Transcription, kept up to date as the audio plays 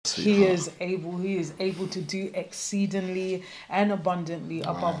He is able to do exceedingly and abundantly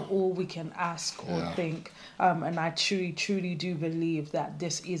above all we can ask or think. And I truly do believe that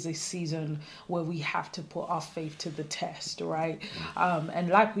this is a season where we have to put our faith to the test, right? And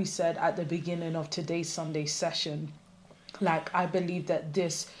like we said at the beginning of today's Sunday session, like, I believe that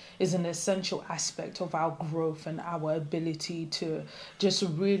this is an essential aspect of our growth and our ability to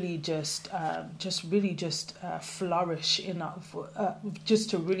flourish in our,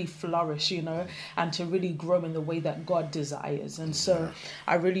 flourish, you know, and to really grow in the way that God desires. And so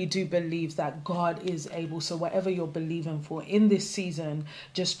I really do believe that God is able. So whatever you're believing for in this season,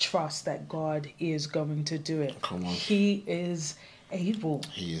 just trust that God is going to do it. Come on. He is able.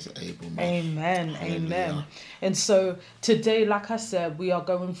 He is able, man. Amen. Hallelujah. Amen. And so today, like I said, we are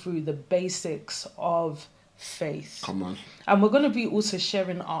going through the basics of faith. Come on. And we're going to be also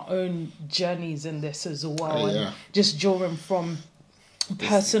sharing our own journeys in this as well. And just drawing from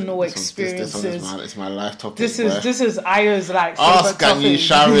personal experiences. This one is my life topic. This is Ayo's like ask topic. and you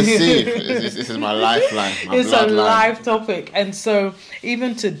shall receive. This is my lifeline. It's a live topic. And so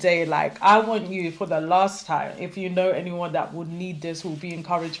even today, like, I want you, for the last time, if you know anyone that would need this, will be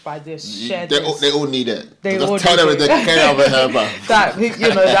encouraged by this, share this. They all need it. They just all tell need them it. they care about her. That, you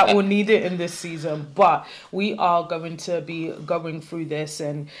know, that will need it in this season. But we are going to be going through this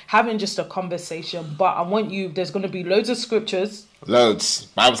and having just a conversation. But I want you, there's going to be loads of scriptures. Loads.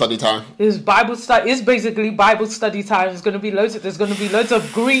 Bible study time. It's basically Bible study time. There's going to be loads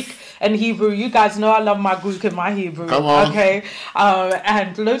of Greek and Hebrew. You guys know I love my Greek and my Hebrew. Come on. Okay.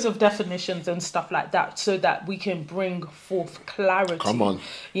 And loads of definitions and stuff like that, so that we can bring forth clarity. Come on.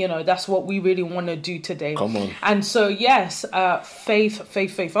 You know, that's what we really want to do today. Come on. And so, yes, faith.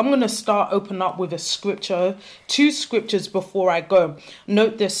 I'm going to open up with a scripture, 2 scriptures before I go.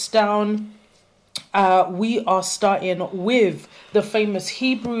 Note this down. We are starting with the famous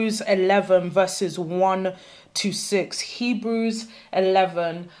Hebrews 11 verses 1 to 6. Hebrews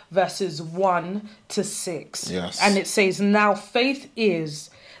 11 verses 1 to 6. Yes. And it says, now faith is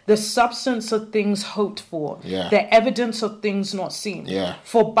the substance of things hoped for, Yeah. the evidence of things not seen. Yeah.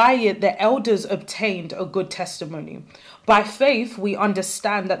 For by it the elders obtained a good testimony. By faith we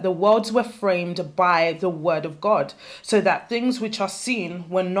understand that the worlds were framed by the word of God, so that things which are seen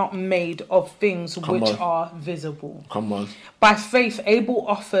were not made of things which are visible. Come on. By faith Abel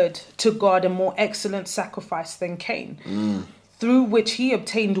offered to God a more excellent sacrifice than Cain, through which he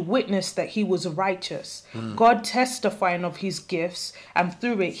obtained witness that he was righteous, God testifying of his gifts, and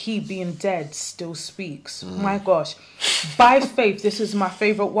through it he, being dead, still speaks. My gosh. By faith, this is my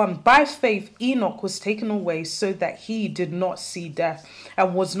favorite one. By faith Enoch was taken away so that he did not see death,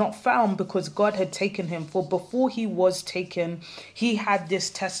 and was not found because God had taken him. For before he was taken, he had this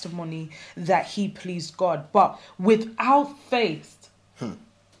testimony that he pleased God. But without faith,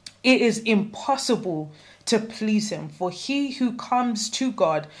 it is impossible to please him. For he who comes to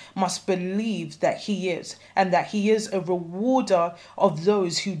God must believe that he is, and that he is a rewarder of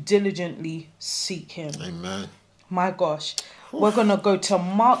those who diligently seek him. Amen. My gosh. We're going to go to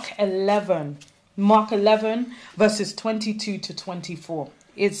Mark 11. Mark 11 verses 22 to 24.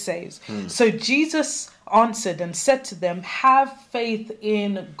 It says, so Jesus answered and said to them, have faith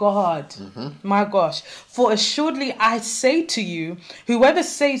in God. My gosh. For assuredly I say to you, whoever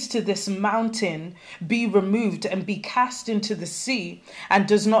says to this mountain, be removed and be cast into the sea, and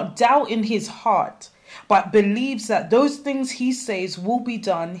does not doubt in his heart, but believes that those things he says will be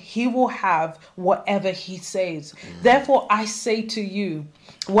done, he will have whatever he says. Therefore I say to you,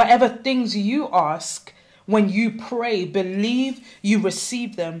 whatever things you ask, when you pray, believe you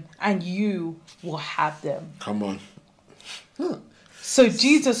receive them, and you will have them. Come on. So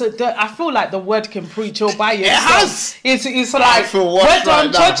Jesus, I feel like the word can preach all by itself. It has. It's like, we're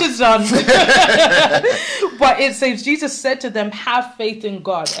done, church is done. But it says, Jesus said to them, have faith in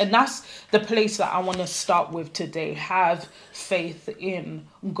God. And that's the place that I want to start with today. Have faith in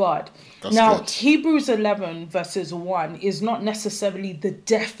God. That's now, good. Hebrews 11 verses 1 is not necessarily the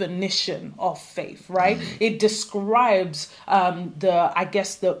definition of faith, right? It describes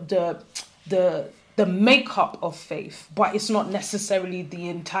the makeup of faith, but it's not necessarily the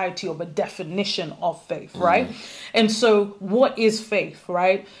entirety of a definition of faith, right? And so what is faith,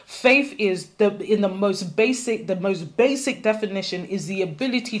 right? Faith is the most basic definition is the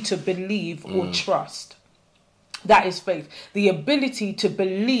ability to believe or trust. That is faith. The ability to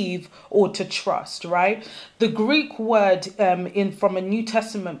believe or to trust, right? The Greek word from a New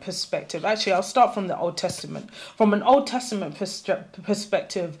Testament perspective, actually I'll start from the Old Testament. From an Old Testament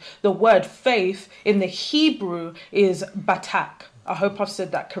perspective, the word faith in the Hebrew is batak. I hope I've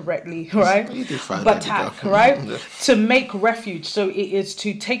said that correctly, right? You did fine. Batak, right? Yeah. To make refuge. So it is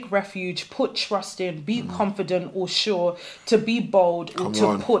to take refuge, put trust in, be confident or sure, to be bold, or Come to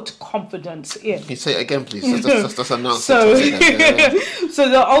on. put confidence in. Can you say it again, please? That's an answer. So, Yeah. so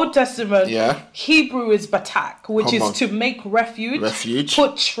the Old Testament, Yeah. Hebrew is batak, which Come is on. to make refuge,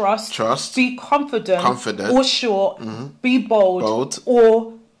 put trust, Trust. be confident, Confident. or sure, be bold, Bold.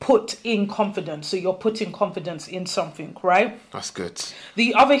 or put in confidence. So you're putting confidence in something, right? That's good.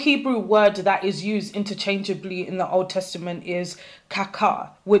 The other Hebrew word that is used interchangeably in the Old Testament is kaka,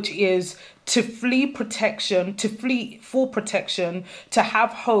 which is to flee protection, to flee for protection, to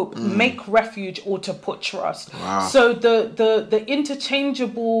have hope, make refuge, or to put trust. Wow. So the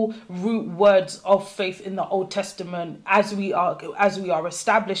interchangeable root words of faith in the Old Testament, as we are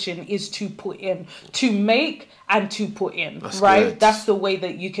establishing, is to put in, to make, and to put in. That's right? good. That's the way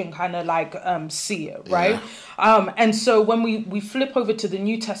that you can kind of like see it, right? And so when we flip over to the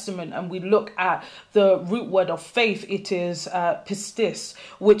New Testament and we look at the root word of faith, it is pistis,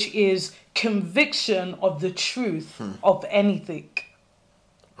 which is conviction of the truth of anything.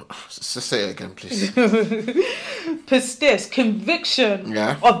 Just say it again, please. Pistis, conviction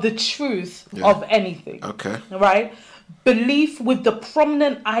of the truth of anything. Okay. Right? Belief with the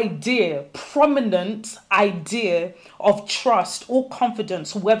prominent idea of trust or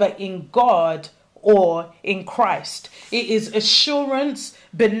confidence, whether in God or in Christ. It is assurance,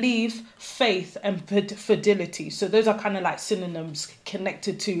 belief, faith, and fidelity. So those are kind of like synonyms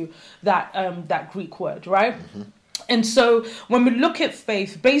connected to that Greek word, right? And so when we look at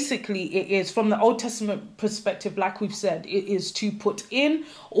faith, basically it is, from the Old Testament perspective, like we've said, it is to put in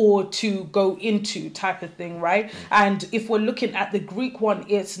or to go into type of thing, right? And if we're looking at the Greek one,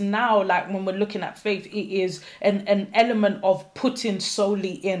 it's now like when we're looking at faith, it is an element of putting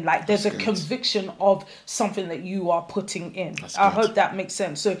solely in. Like there's a conviction of something that you are putting in. I hope that makes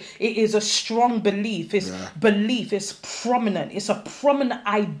sense. So it is a strong belief. It's belief. It's prominent. It's a prominent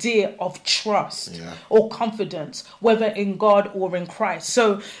idea of trust or confidence, whether in God or in Christ.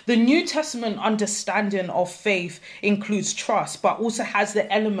 So the New Testament understanding of faith includes trust, but also has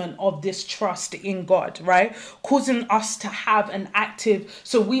the element of this trust in God, right? Causing us to have an active,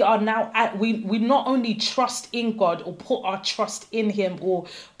 so we are now we not only trust in God or put our trust in him or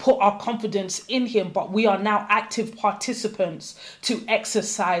put our confidence in him, but we are now active participants to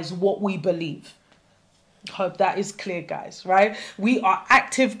exercise what we believe. Hope that is clear, guys, right? We are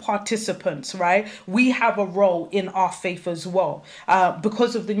active participants, right? We have a role in our faith as well,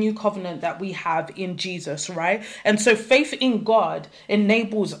 because of the new covenant that we have in Jesus, right? And so faith in God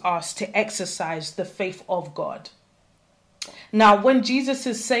enables us to exercise the faith of God. Now, when Jesus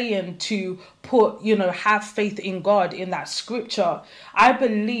is saying to put, have faith in God in that scripture, I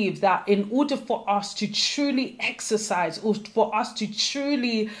believe that in order for us to truly exercise or for us to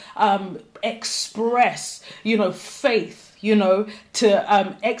truly express, faith,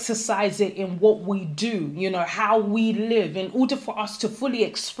 to exercise it in what we do, how we live, in order for us to fully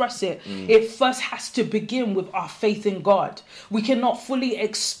express it, it first has to begin with our faith in God. We cannot fully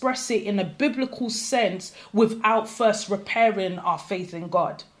express it in a biblical sense without first repairing our faith in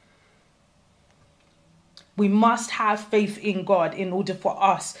God. We must have faith in God in order for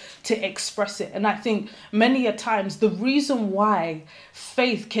us to express it. And I think many a times the reason why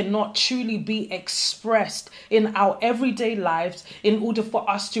faith cannot truly be expressed in our everyday lives in order for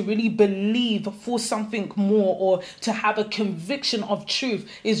us to really believe for something more or to have a conviction of truth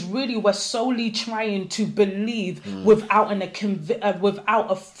is really we're solely trying to believe without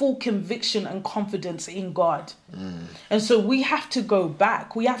a full conviction and confidence in God. And so we have to go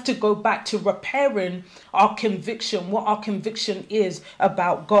back. We have to go back to repairing our conviction, what our conviction is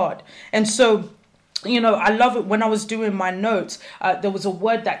about God. And so, I love it. When I was doing my notes, there was a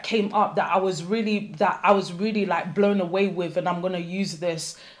word that came up that I was really like blown away with, and I'm going to use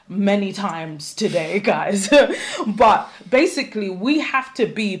this many times today, guys. But basically, we have to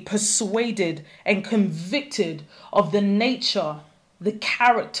be persuaded and convicted of the nature, the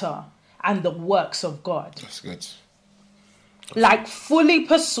character, and the works of God. That's good. Like fully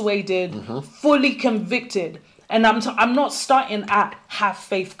persuaded, fully convicted. And I'm not starting at have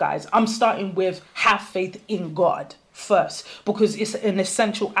faith, guys. I'm starting with have faith in God first, because it's an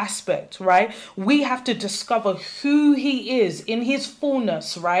essential aspect, right? We have to discover who he is in his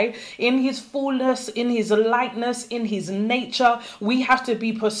fullness, right? In his fullness, in his likeness, in his nature. We have to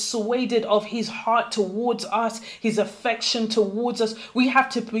be persuaded of his heart towards us, his affection towards us. We have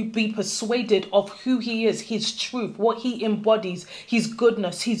to be persuaded of who he is, his truth, what he embodies, his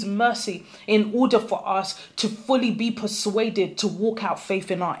goodness, his mercy, in order for us to fully be persuaded to walk out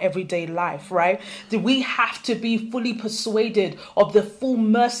faith in our everyday life, right? We have to be fully fully persuaded of the full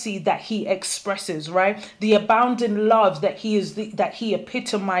mercy that he expresses, right? The abounding love that that he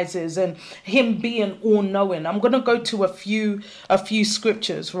epitomizes, and him being all knowing. I'm going to go to a few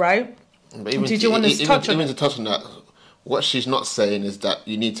scriptures, right? Did you want to touch on it? Even to touch on that, what she's not saying is that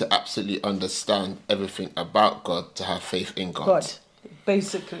you need to absolutely understand everything about God to have faith in God.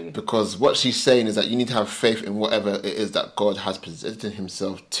 Basically. Because what she's saying is that you need to have faith in whatever it is that God has presented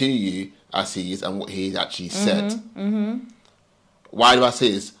himself to you as he is and what he actually said. Why do I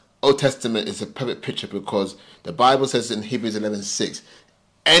say this? Old Testament is a perfect picture because the Bible says in Hebrews 11:6,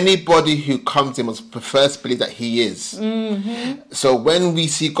 anybody who comes in must first believe that he is. So when we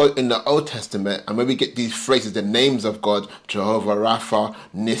see God in the Old Testament and when we get these phrases, the names of God, Jehovah Rapha,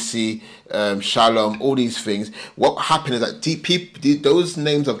 Nissi, Shalom, all these things, what happened is that those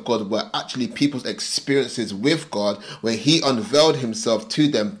names of God were actually people's experiences with God, where he unveiled himself to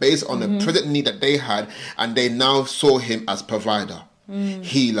them based on the present need that they had, and they now saw him as provider,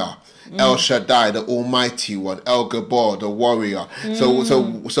 healer, El Shaddai, the Almighty One, El Gabor, the warrior.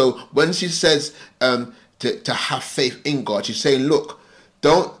 So when she says to have faith in God, she's saying, look,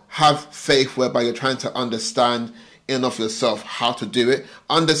 don't have faith whereby you're trying to understand in and of yourself how to do it.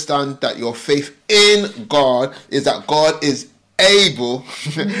 Understand that your faith in God is that God is able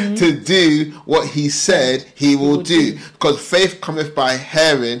to do what he said he will do. Because faith cometh by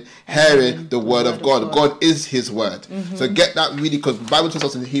hearing the word of God. God is his word. So get that really, because the Bible tells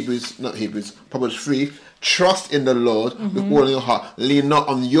us in Proverbs 3, trust in the Lord with all your heart. Lean not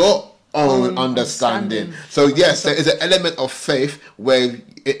on your own understanding. So yes, there is an element of faith where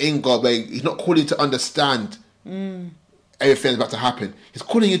in God, where he's not calling you to understand everything's about to happen. He's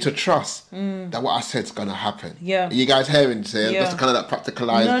calling you to trust that what I said is going to happen. Yeah. Are you guys hearing? That's kind of that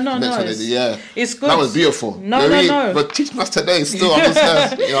practicalized. No. It's good. That was beautiful. No. But teaching us today still, I'm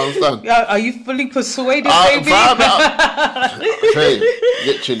just, you understand? Are you fully persuaded, baby?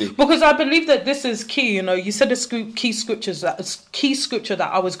 Literally. Because I believe that this is key. You know, you said the key scripture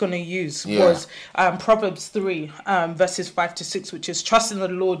that I was going to use was Proverbs 3, verses 5-6, which is trust in the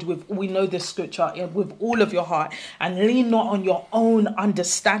Lord we know this scripture, with all of your heart, and lean not on your own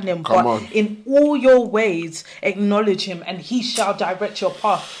understanding, in all your ways acknowledge him, and he shall direct your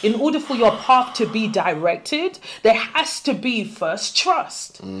path. In order for your path to be directed, there has to be first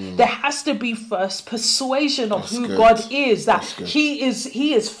trust. There has to be first persuasion of who God is, that he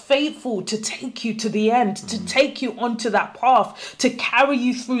is faithful to take you to the end, to take you onto that path, to carry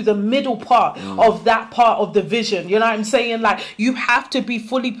you through the middle part of that part of the vision. You know what I'm saying? Like, you have to be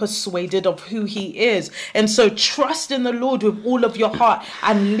fully persuaded of who he is. And so trust in the Lord with all of your heart,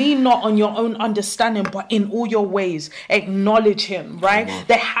 and lean not on your own understanding, but in all your ways acknowledge him, right?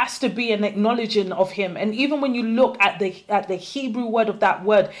 There has to be an acknowledging of him. And even when you look at the Hebrew word of that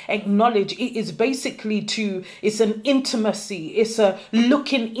word, acknowledge, it is basically it's an intimacy, it's a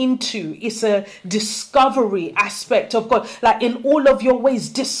looking into, it's a discovery aspect of God. Like, in all of your ways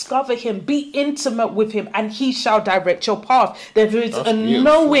discover him, be intimate with him, and he shall direct your path. There is a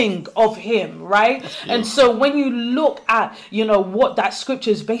knowing of him, right? And so when you look at, you know, what that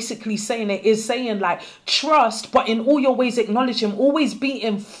scripture is basically saying, it is saying, like, trust, but in all your ways acknowledge him. Always be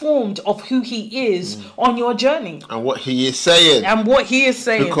informed of who he is on your journey and what he is saying.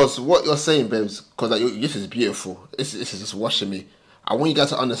 Because what you're saying, babes, because this is beautiful. This is just washing me. I want you guys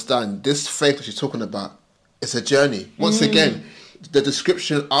to understand this faith that she's talking about. It's a journey. Once again, the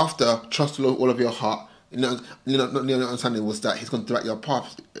description after trust the Lord with all of your heart, not understanding, was that he's going to direct your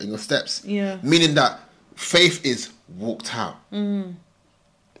path and your steps. Meaning that faith is walked out.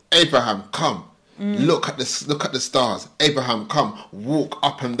 Abraham, come. Look at the stars. Abraham, come. Walk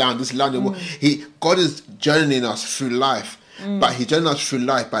up and down this land. God is journeying us through life. But he's journeying us through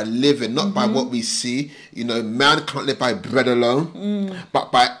life by living, not by what we see. You know, man can't live by bread alone,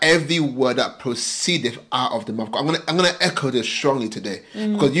 but by every word that proceedeth out of the mouth of God. I'm gonna echo this strongly today,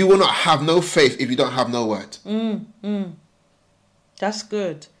 because you will not have no faith if you don't have no word. That's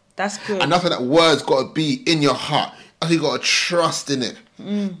good. And that's why that word's got to be in your heart. That's why you got to trust in it.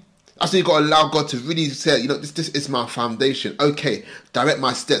 That's why you got to allow God to really say, you know, this is my foundation. Okay, direct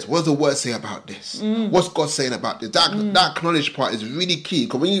my steps. What does the word say about this? What's God saying about this? That acknowledge part is really key.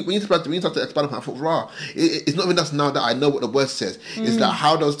 Because when you start to expand upon it, I thought, it's not even just now that I know what the word says. It's that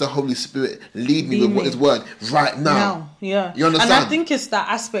how does the Holy Spirit lead me with what his word right now? Yeah. You understand? And I think it's that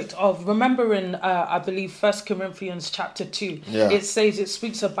aspect of, remember in, I believe, 1 Corinthians chapter 2, it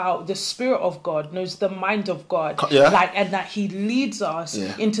speaks about the Spirit of God knows the mind of God. And that he leads us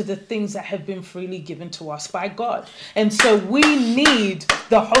into the things that have been freely given to us by God. And so we need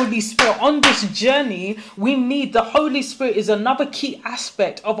the Holy Spirit on this journey. We need the Holy Spirit is another key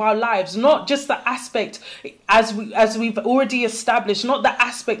aspect of our lives, not just the aspect as we've already established, not the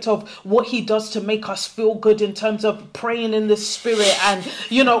aspect of what he does to make us feel good in terms of praying in the Spirit and,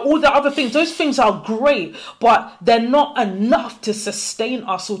 you know, all the other things. Those things are great, but they're not enough to sustain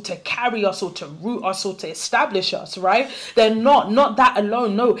us or to carry us or to root us or to establish us, right? They're not that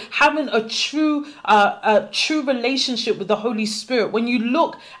alone. No, having a true relationship with the Holy Spirit. When you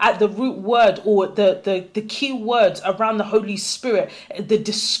look at the root word or the key words around the Holy Spirit, the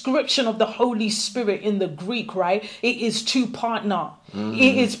description of the Holy Spirit in the Greek, right? It is to partner.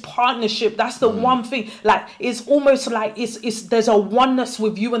 It is partnership. That's the one thing. Like, it's almost like it's there's a oneness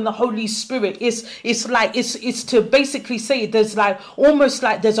with you and the Holy Spirit. It's to basically say there's like almost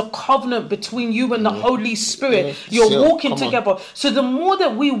like there's a covenant between you and the Holy Spirit. You're walking together. So the more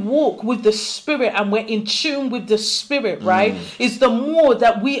that we walk with the Spirit and we're in tune with the Spirit, right, is the more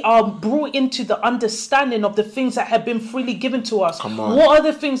that we are brought into the understanding of the things that have been freely given to us. What are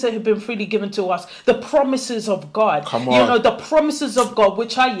the things that have been freely given to us? The promises of God. You know, the promises of God,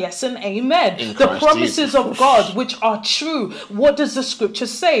 which are yes and amen. The promises of God, which are true. What does the scripture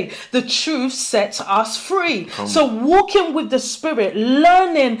say? The truth sets us free. So walking with the Spirit,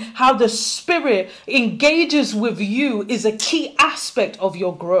 learning how the Spirit engages with you is a key aspect of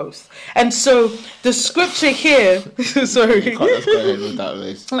your growth. And so the scripture here, sorry. Let's go ahead with that,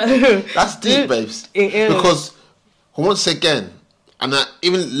 Liz. That's deep, babes. It is. Because once again, and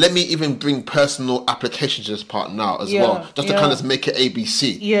let me bring personal application to this part now as well, just to kind of make it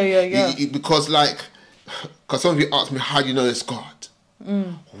ABC. Because some of you ask me, how do you know it's God?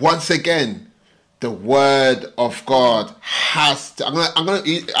 Once again, the word of God has to.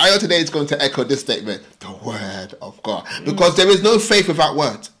 Ayo today is going to echo this statement: the word of God, because there is no faith without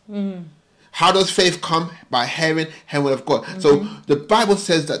word. How does faith come? By hearing the word of God. So the Bible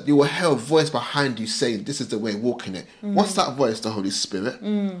says that you will hear a voice behind you saying, this is the way, walk in it. What's that voice? The Holy Spirit.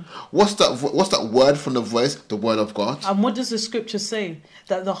 What's that word from the voice? The word of God. And what does the scripture say?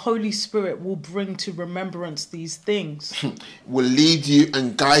 That the Holy Spirit will bring to remembrance these things. Will lead you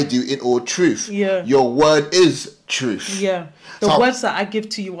and guide you in all truth. Your word is truth. The words that I give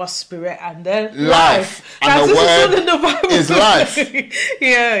to you are spirit and they're life. And the word is life.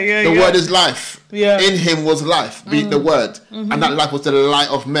 The word is life. In him was life, be the word. And that life was the light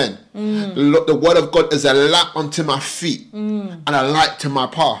of men. The word of God is a lamp unto my feet and a light to my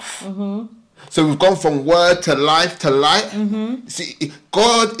path. So we've gone from word to life to light. See,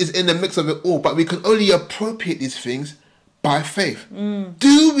 God is in the mix of it all, but we can only appropriate these things by faith.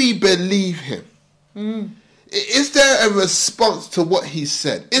 Do we believe him? Is there a response to what he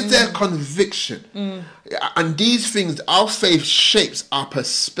said? Is there conviction? And these things, our faith shapes our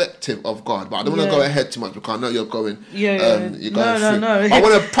perspective of God. But I don't want to go ahead too much because I know you're going. You're going through. No. I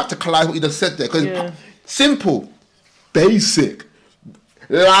want to practicalize what you just said there because simple, basic,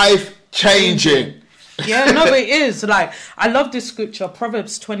 life changing. It is. Like, I love this scripture,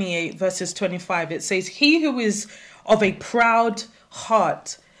 Proverbs 28 verses 25. It says, he who is of a proud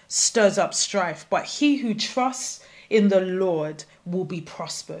heart stirs up strife, but he who trusts in the Lord will be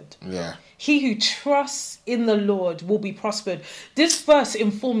prospered. He who trusts in the Lord will be prospered. This verse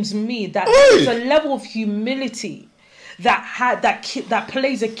informs me that there is a level of humility that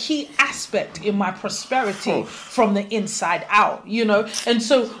plays a key aspect in my prosperity from the inside out, you know. And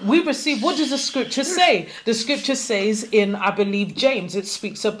so we receive, what does the scripture say? The scripture says in, I believe, James, it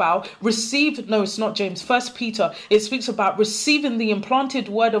speaks about it's not James, 1 Peter, it speaks about receiving the implanted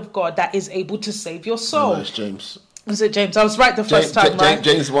word of God that is able to save your soul. No, it's James. Is it James? I was right the first time, right?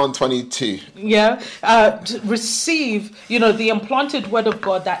 James 1:22. Receive, the implanted word of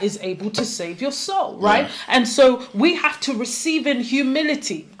God that is able to save your soul, right? And so we have to receive in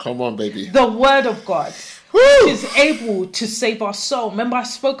humility. Come on, baby. The word of God. Which is able to save our soul. Remember, I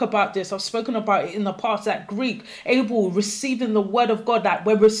spoke about this. I've spoken about it in the past. That Greek, able, receiving the word of God. That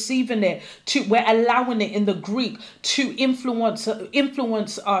we're receiving it we're allowing it in the Greek to influence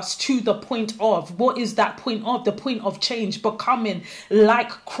us to the point of. What is that point of? The point of change, becoming like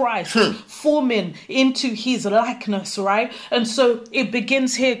Christ, forming into His likeness, right? And so it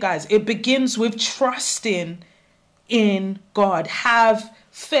begins here, guys. It begins with trusting in God. Have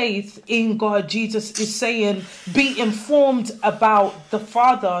faith in God. Jesus is saying, be informed about the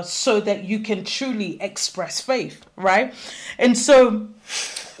Father so that you can truly express faith, right? And so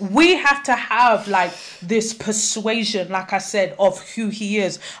we have to have this persuasion, like I said, of who He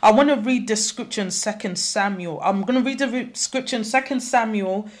is. I want to read the scripture in 2 Samuel. I'm going to read the scripture in 2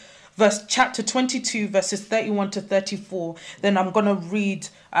 Samuel chapter 22, verses 31 to 34. Then I'm going to read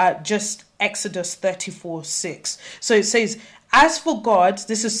just Exodus 34:6. So it says, as for God,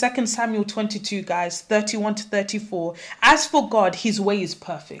 this is 2 Samuel 22, guys, 31 to 34. As for God, his way is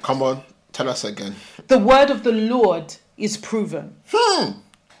perfect. Come on, tell us again. The word of the Lord is proven.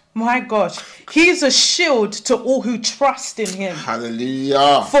 My gosh, he is a shield to all who trust in him.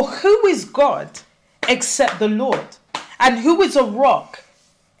 Hallelujah. For who is God except the Lord? And who is a rock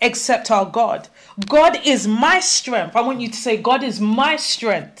except our God? God is my strength. I want you to say, God is my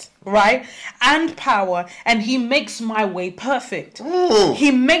strength, right? And power, and he makes my way perfect. Ooh.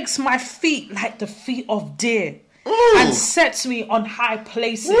 He makes my feet like the feet of deer. Ooh. And sets me on high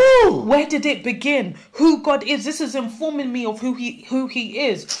places. Ooh. Where did it begin? Who God is. This is informing me of who he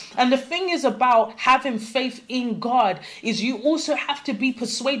is. And the thing is about having faith in God is you also have to be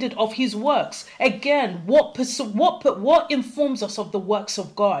persuaded of his works. Again, what informs us of the works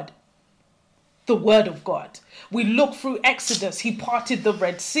of God? The word of God. We look through Exodus. He parted the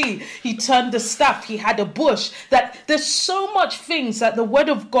Red Sea. He turned the staff. He had a bush. That there's so much things that the word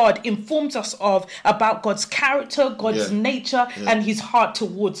of God informs us of about God's character, God's nature, and his heart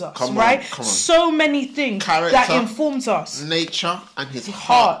towards us. Come on. So many things character, that informs us. Nature and his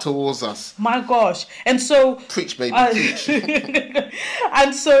heart towards us. My gosh. And so preach, baby. Preach.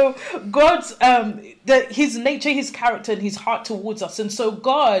 And so God's his nature, his character, and his heart towards us. And so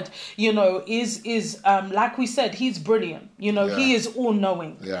God, is like we said, he's brilliant. He is all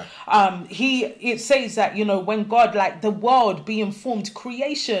knowing. It says that, when God, like the world being formed,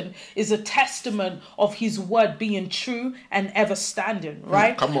 creation is a testament of his word being true and ever standing,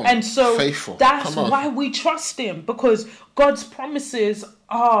 right? Come on. And so faithful. That's why we trust him, because God's promises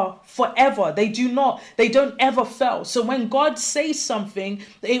are forever. They don't ever fail. So when God says something,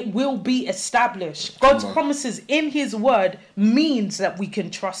 it will be established. God's promises in his word means that we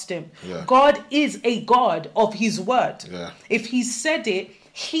can trust him. God is a God of his word. If he said it,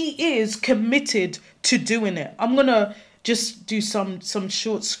 he is committed to doing it. I'm going to just do some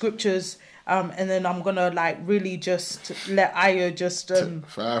short scriptures, and then I'm going to really just let Ayo just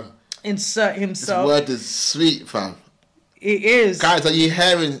insert himself. This word is sweet, fam. It is. Guys, are you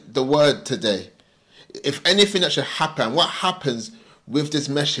hearing the word today? If anything that should happen, what happens with this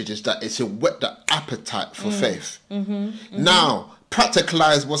message is that it's to whet the appetite for faith. Now,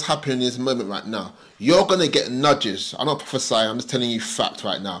 practicalize what's happening in this moment right now. You're going to get nudges. I'm not prophesying, I'm just telling you fact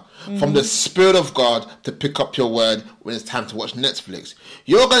right now. From the Spirit of God to pick up your word when it's time to watch Netflix.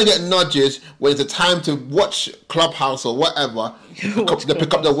 You're going to get nudges when it's a time to watch Clubhouse or whatever, to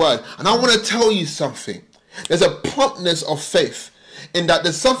pick up the word. And I want to tell you something. There's a promptness of faith in that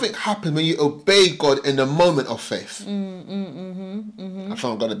there's something happen when you obey God in the moment of faith. I think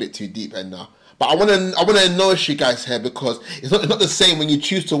I've gone a bit too deep here now. But I want to nourish you guys here, because it's not the same when you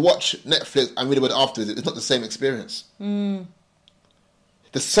choose to watch Netflix and read about it afterwards. It's not the same experience. There's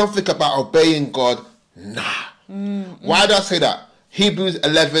something about obeying God. Why do I say that? Hebrews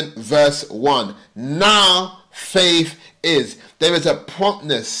 11 verse 1. Now faith is. There is a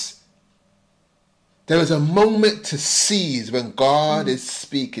promptness. There is a moment to seize when God is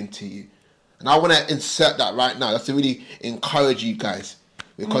speaking to you. And I want to insert that right now. That's to really encourage you guys.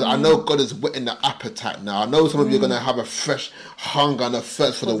 Because I know God is whetting the appetite now. I know some of you are going to have a fresh hunger and a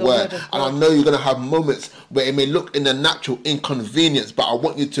thirst for the word. And I know you're going to have moments where it may look in the natural inconvenience, but I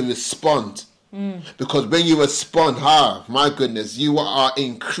want you to respond. Because when you respond, my goodness, you are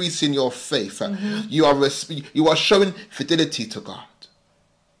increasing your faith. You are showing fidelity to God.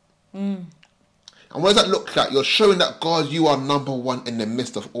 And what does that look like? You're showing that God, you are number one in the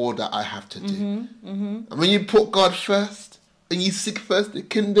midst of all that I have to do. And when you put God first, and you seek first the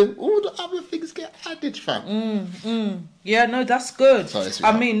kingdom, all the other things get added, fam. Yeah, no, that's good. Sorry,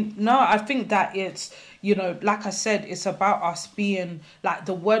 I think that it's, like I said, it's about us being like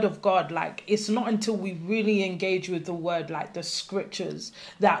the word of God. Like, it's not until we really engage with the word, like the scriptures,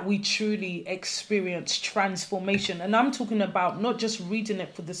 that we truly experience transformation. And I'm talking about not just reading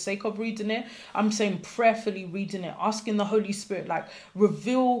it for the sake of reading it. I'm saying prayerfully reading it, asking the Holy Spirit, like,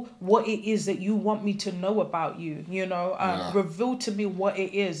 reveal what it is that you want me to know about you, reveal to me what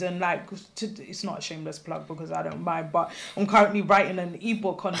it is. And like, it's not a shameless plug because I don't mind, but I'm currently writing an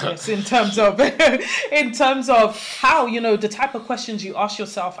ebook on this in terms of in terms of how, the type of questions you ask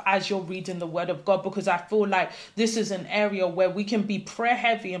yourself as you're reading the word of God, because I feel like this is an area where we can be prayer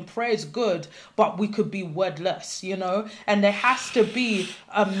heavy, and prayer is good, but we could be wordless, and there has to be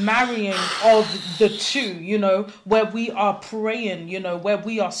a marrying of the two, where we are praying, where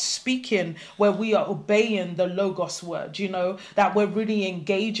we are speaking, where we are obeying the Logos word, that we're really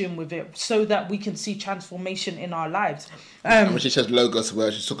engaging with it so that we can see transformation in our lives. And when she says Logos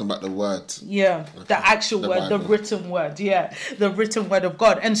word, she's talking about the word. Yeah, okay. The actual word, Bible. The written word. Yeah, the written word of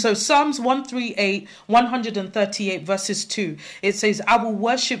God. And so Psalms 138 verses 2, it says, I will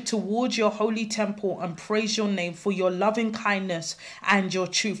worship towards your holy temple and praise your name for your loving kindness and your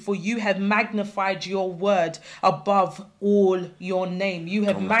truth. For you have magnified your word above all your name. You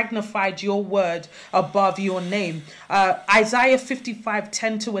have magnified your word above your name. Isaiah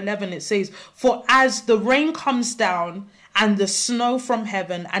 55:10-11, it says, for as the rain comes down and the snow from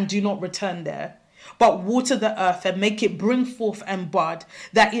heaven and do not return there, but water the earth and make it bring forth and bud,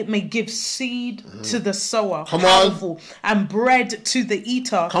 that it may give seed to the sower, and bread to the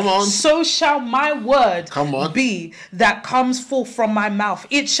eater. So shall my word be that comes forth from my mouth.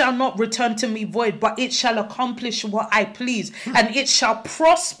 It shall not return to me void, but it shall accomplish what I please, and it shall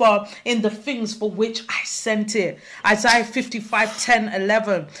prosper in the things for which I sent it. Isaiah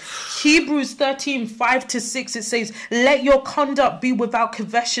 55:10-11. Hebrews 13:5-6, it says, let your conduct be without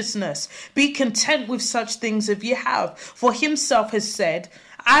covetousness. Be content with such things if you have. For himself has said,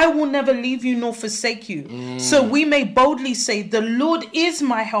 I will never leave you nor forsake you. So we may boldly say, the Lord is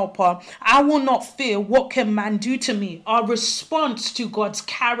my helper. I will not fear. What can man do to me? Our response to God's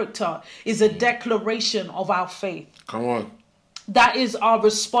character is a declaration of our faith. Come on. That is our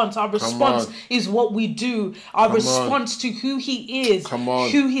response. Our response is what we do. Our response to who he is,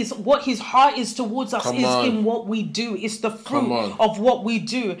 what his heart is towards us is in what we do. It's the fruit of what we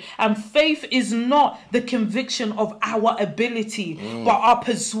do. And faith is not the conviction of our ability, but our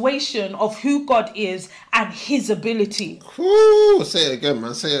persuasion of who God is and his ability. Ooh, say it again,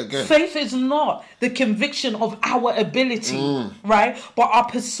 man. Say it again. Faith is not the conviction of our ability, right? But our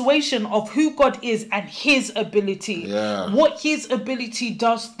persuasion of who God is and his ability. Yeah. What his ability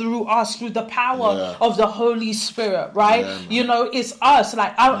does through us, through the power of the Holy Spirit, right? Yeah, it's us.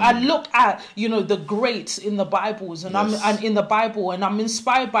 Like I look at, the greats in the Bibles and I'm in the Bible, and I'm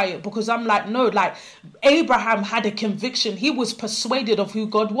inspired by it, because I'm like, no, like Abraham had a conviction. He was persuaded of who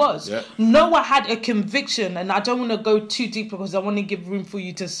God was. Yeah. Noah had a conviction, and I don't want to go too deep because I want to give room for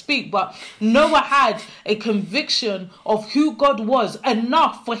you to speak, but Noah had a conviction of who God was,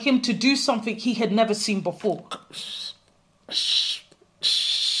 enough for him to do something he had never seen before.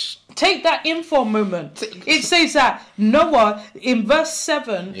 Take that in for a moment. It says that Noah, in verse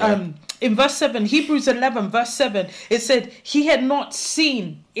 7, Hebrews 11 verse 7, it said he had not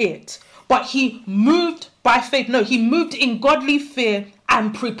seen it, but he moved by faith. No, he moved in godly fear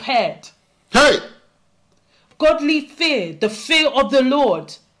and prepared. Hey! Godly fear, the fear of the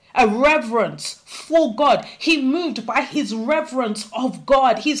Lord, a reverence for God. He moved by his reverence of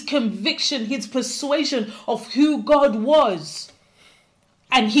God, his conviction, his persuasion of who God was.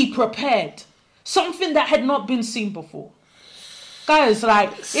 And he prepared something that had not been seen before. Guys, like,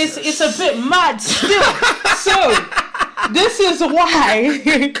 it's a bit mad still. So this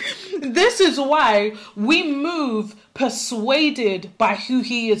is why we move persuaded by who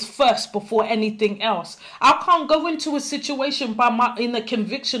he is first before anything else. I can't go into a situation in the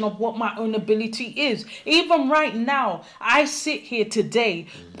conviction of what my own ability is. Even right now, I sit here today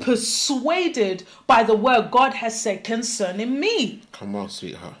persuaded by the word God has said concerning me. Come on,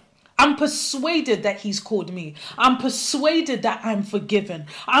 sweetheart. I'm persuaded that he's called me. I'm persuaded that I'm forgiven.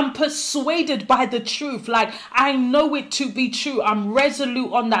 I'm persuaded by the truth. Like, I know it to be true. I'm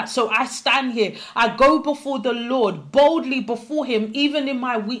resolute on that. So I stand here. I go before the Lord, boldly before him, even in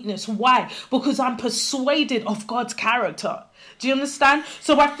my weakness. Why? Because I'm persuaded of God's character. Do you understand?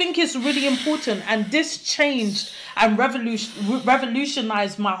 So I think it's really important, and this changed and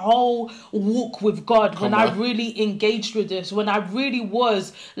revolutionized my whole walk with God when I really engaged with this, when I really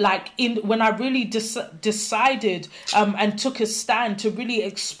was when I really decided and took a stand to really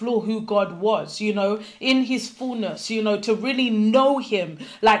explore who God was, in his fullness, to really know him,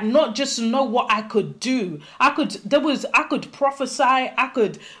 like not just know what I could do. I could prophesy, I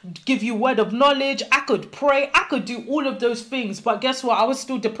could give you word of knowledge, I could pray, I could do all of those things. But guess what? I was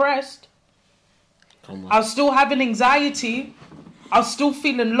still depressed. I was still having anxiety. I was still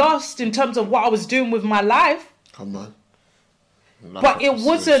feeling lost in terms of what I was doing with my life. Come on. But it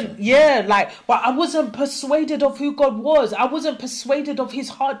wasn't, but I wasn't persuaded of who God was. I wasn't persuaded of his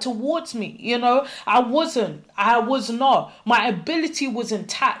heart towards me, I was not. My ability was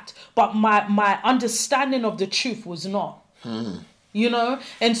intact, but my understanding of the truth was not.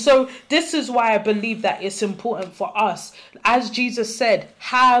 And so this is why I believe that it's important for us, as Jesus said,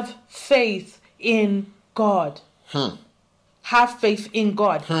 have faith in God. Have faith in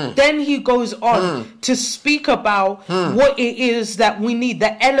God. Then he goes on to speak about what it is that we need,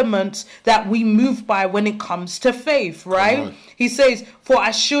 the elements that we move by when it comes to faith, right? He says, for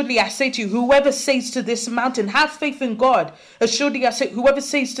assuredly I say to you, whoever says to this mountain, have faith in God. Assuredly I say, whoever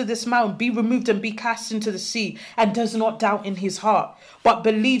says to this mountain, be removed and be cast into the sea, and does not doubt in his heart, but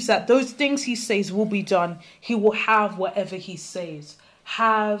believes that those things he says will be done, he will have whatever he says.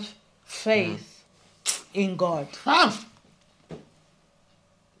 Have faith in God.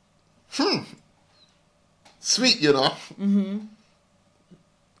 Sweet,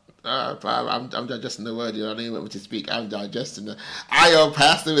 I'm digesting the word, I don't even want me to speak. I'm digesting it. Our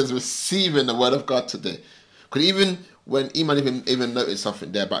pastor is receiving the word of God today. Because even when Iman even noticed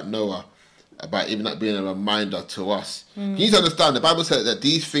something there about Noah, about even that being a reminder to us. You need to understand, the Bible says that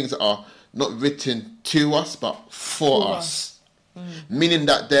these things are not written to us, but for us. Meaning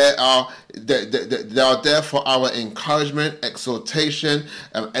that they are there for our encouragement, exhortation,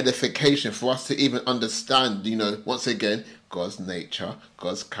 edification, for us to even understand, once again, God's nature,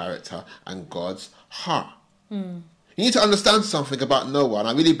 God's character, and God's heart. You need to understand something about Noah, and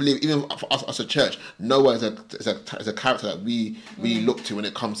I really believe, even for us as a church, Noah is a character that we look to when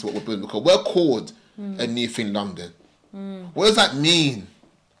it comes to what we're building, because we're called a new thing, London. What does that mean,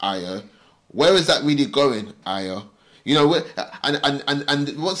 Ayo? Where is that really going, Ayo?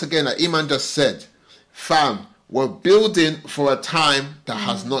 And once again, like Iman just said, fam, we're building for a time that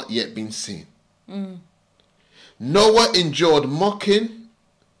has not yet been seen. Noah endured mocking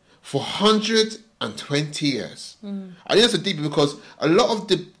for 120 years. I think that's deep, because a lot of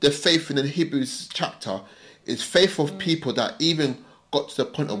the faith in the Hebrews chapter is faith of people that even got to the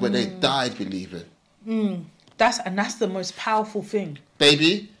point of where they died believing. That's the most powerful thing.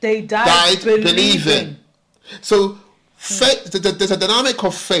 Baby, they died believing. So faith, there's a dynamic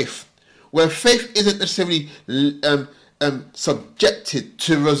of faith where faith isn't necessarily subjected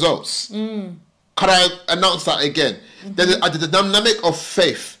to results. Can I announce that again? There's a dynamic of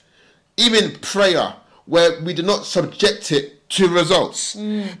faith, even prayer, where we do not subject it to results,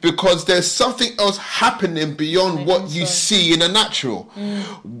 because there's something else happening beyond what you see in the natural.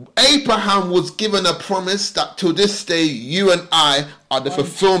 Abraham was given a promise that to this day you and I are the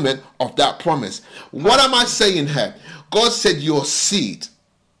fulfillment of that promise. What am I saying here? God said your seed,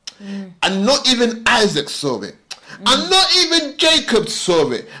 and not even Isaac saw it, and not even Jacob saw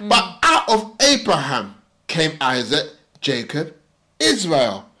it, but out of Abraham came Isaac, Jacob,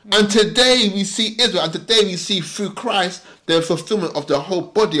 Israel. And today we see Israel, and today we see through Christ the fulfillment of the whole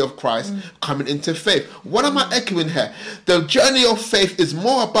body of Christ coming into faith. What am I echoing here? The journey of faith is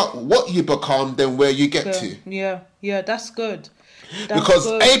more about what you become than where you get to. Yeah, that's good. Because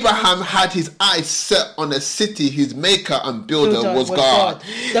Abraham had his eyes set on a city whose maker and builder was God.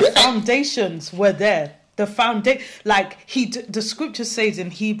 The foundations were there. The foundation, the scripture says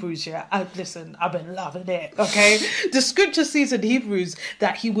in Hebrews, I've been loving it, okay? The scripture says in Hebrews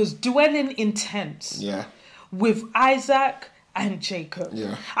that he was dwelling in tents with Isaac and Jacob.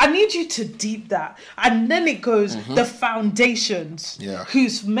 I need you to deep that. And then it goes, the foundations,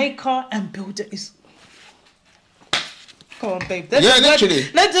 whose maker and builder is... Come on, babe. Literally.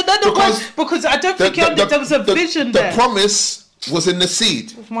 Because I don't think there was a vision there. The promise was in the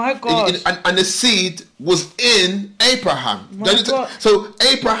seed. Oh my God. And the seed was in Abraham. So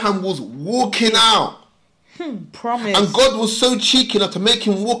Abraham was walking out. Promise. And God was so cheeky enough to make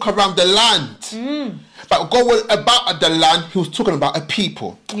him walk around the land. But God was about the land, he was talking about a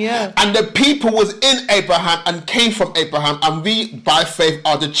people. And the people was in Abraham and came from Abraham, and we by faith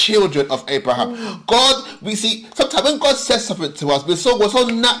are the children of Abraham. God, we see, sometimes when God says something to us, we're so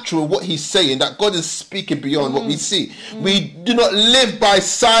natural what he's saying that God is speaking beyond what we see. We do not live by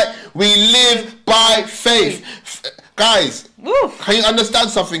sight, we live by faith. Guys, can you understand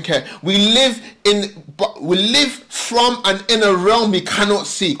something here? We live from and in a realm we cannot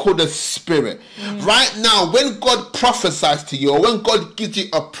see, called the spirit. Right now, when God prophesies to you, or when God gives you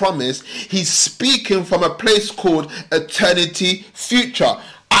a promise, he's speaking from a place called eternity future.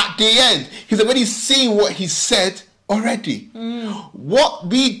 At the end, he's already seen what he said already. What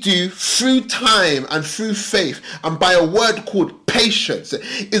we do through time and through faith and by a word called patience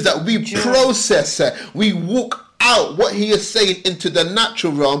is that we process, we walk out what he is saying into the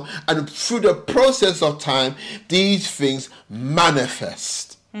natural realm, and through the process of time, these things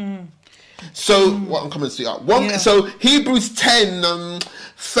manifest. So what I'm coming to see, so Hebrews 10,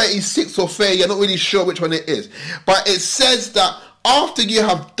 36 or 30, I'm not really sure which one it is, but it says that after you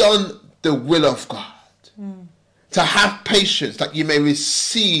have done the will of God, to have patience that you may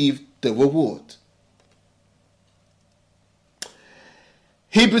receive the reward.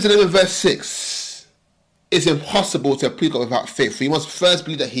 Hebrews 11 verse 6. It's impossible to please God without faith. For you must first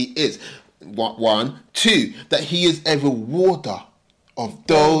believe that he is. 1. 2. That he is a rewarder of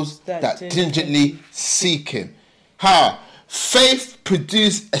those that diligently seek him. Faith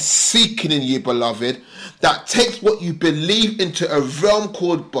produces a seeking in you, beloved, that takes what you believe into a realm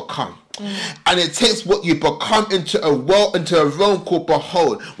called become. And it takes what you become into a realm called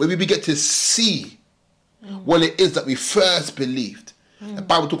behold, where we get to see what it is that we first believed. The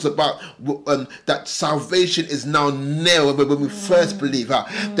Bible talks about that salvation is now near when we first believe.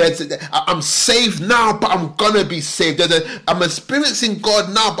 I'm saved now, but I'm going to be saved. I'm experiencing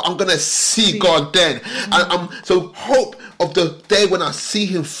God now, but I'm going to see God then. So hope of the day when I see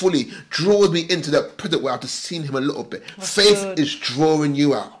him fully draws me into the present where I've just seen him a little bit. Faith is drawing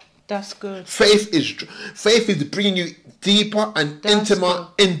you out. That's good. Faith is bringing you deeper and intimate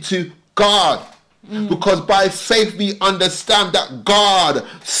into God. Because by faith we understand that God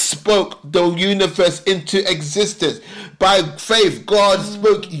spoke the universe into existence. By faith God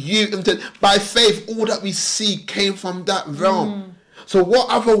spoke you into. By faith all that we see came from that realm. So what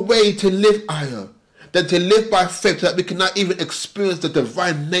other way to live, Ayo, than to live by faith so that we can now even experience the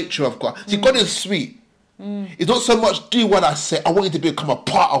divine nature of God? See, God is sweet. It's not so much do what I say, I want you to become a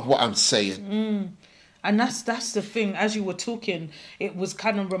part of what I'm saying. And that's the thing. As you were talking, it was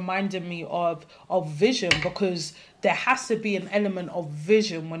kind of reminding me of vision, because there has to be an element of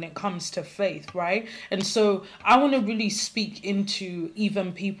vision when it comes to faith, right? And so I want to really speak into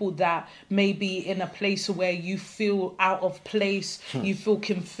even people that may be in a place where you feel out of place, you feel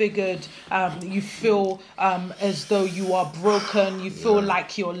configured, you feel as though you are broken, you feel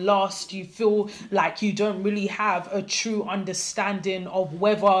like you're lost, you feel like you don't really have a true understanding of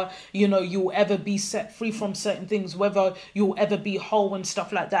whether, you'll ever be set free from certain things, whether you'll ever be whole and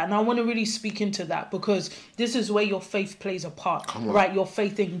stuff like that. And I want to really speak into that, because this is where your faith plays a part, right? Your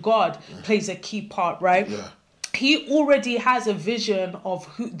faith in God plays a key part, right? He already has a vision of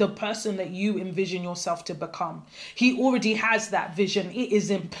the person that you envision yourself to become. He already has that vision. It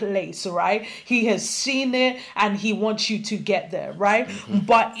is in place, right? He has seen it and he wants you to get there, right?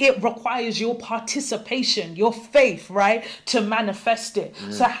 But it requires your participation, your faith, right? To manifest it.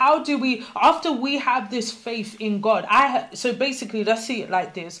 So how do we, after we have this faith in God, so basically let's see it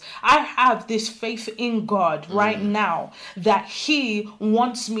like this. I have this faith in God right now that he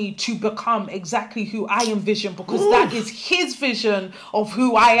wants me to become exactly who I envision, because that is his vision of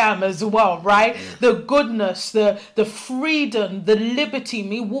who I am as well, right? The goodness, the freedom, the liberty,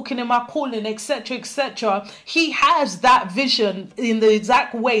 me walking in my calling, etc., etc. He has that vision in the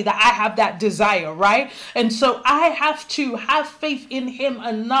exact way that I have that desire, right? And so I have to have faith in him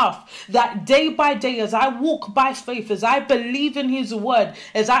enough that day by day, as I walk by faith, as I believe in his word,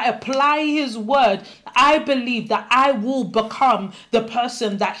 as I apply his word, I believe that I will become the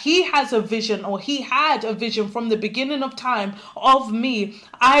person that he has a vision, or he had a vision from the beginning of time of me.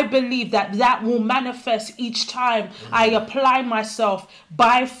 I believe that will manifest each time I apply myself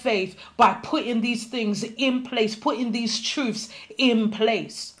by faith, by putting these things in place, putting these truths in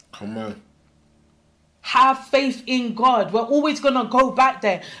place. Come on. Have faith in God. We're always going to go back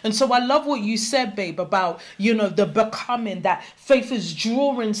there. And so I love what you said, babe, about, the becoming, that faith is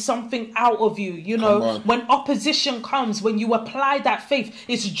drawing something out of you. When opposition comes, when you apply that faith,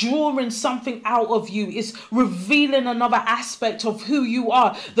 it's drawing something out of you. It's revealing another aspect of who you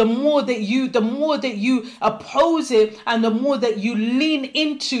are. The more that you oppose it, and the more that you lean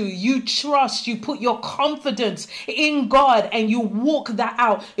into, you trust, you put your confidence in God, and you walk that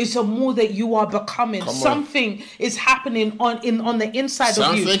out, it's the more that you are becoming. Something is happening on the inside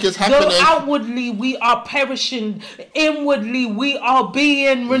of you. Something is happening. Though outwardly we are perishing, inwardly we are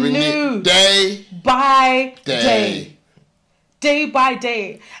being renewed day by day. Day by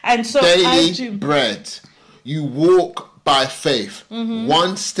day. And so daily bread. You walk by faith,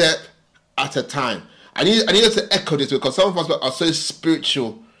 one step at a time. I need us to echo this, because some of us are so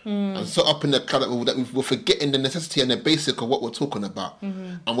spiritual and so up in the cloud that we're forgetting the necessity and the basic of what we're talking about,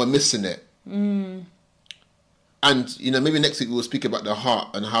 and we're missing it. And maybe next week we'll speak about the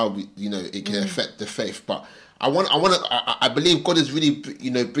heart and how it can affect the faith. But I believe God is really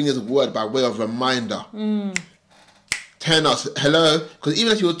bringing His word by way of reminder telling us, hello, because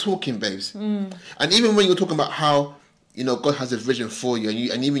even as you were talking, babes, and even when you were talking about how, you know, God has a vision for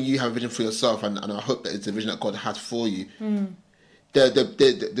you, and even you have a vision for yourself, and I hope that it's the vision that God has for you.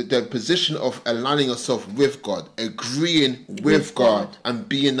 The position of aligning yourself with God, agreeing with God, and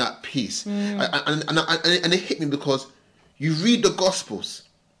being at peace, and it hit me because you read the Gospels,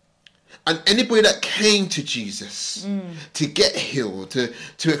 and anybody that came to Jesus to get healed,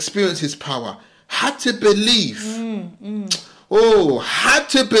 to experience His power, had to believe. Had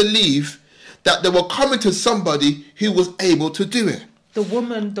to believe that they were coming to somebody who was able to do it. The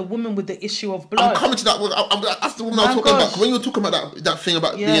woman with the issue of blood. I'm coming to that. That's the woman I was talking about. When you were talking about that thing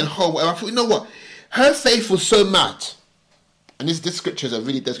about being whole, I thought, you know what? Her faith was so mad. And this scriptures are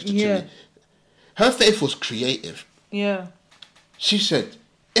really dead scripture to me. Her faith was creative. Yeah. She said,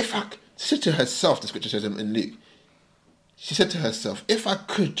 she said to herself, the scripture says in Luke, she said to herself, if I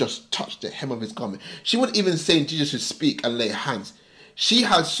could just touch the hem of his garment. She wouldn't even say Jesus should speak and lay hands. She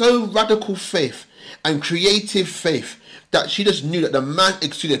had so radical faith and creative faith that she just knew that the man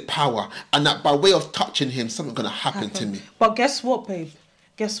exuded power, and that by way of touching him, something's going to happen to me. But guess what, babe?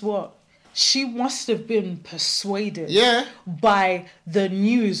 Guess what? She must have been persuaded by the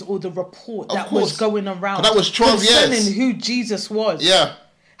news or the report that was going around. That was 12 years. Concerning who Jesus was. Yeah.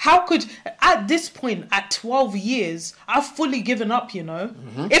 How could, at this point, at 12 years, I've fully given up, you know?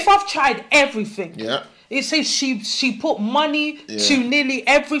 If I've tried everything. Yeah. It says she put money to nearly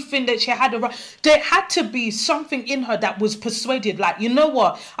everything that she had around. There had to be something in her that was persuaded. Like, you know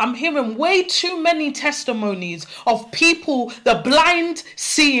what? I'm hearing way too many testimonies of people, the blind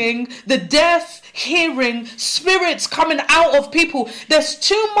seeing, the deaf hearing, spirits coming out of people. There's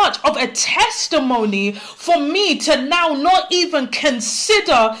too much of a testimony for me to now not even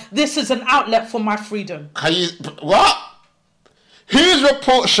consider this as an outlet for my freedom. What? Whose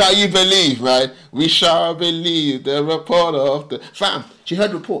report shall you believe, right? We shall believe the report of the... Fam, she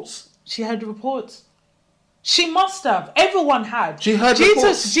heard reports. She heard reports. She must have. Everyone had. She heard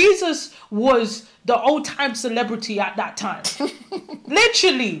reports. Jesus was the old-time celebrity at that time.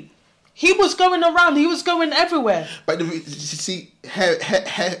 Literally. He was going around. He was going everywhere. But you see,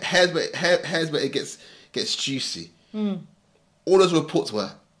 here's where it gets juicy. All those reports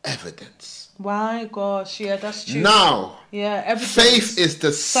were evidence. My gosh, yeah, that's true. Now, evidence. Faith is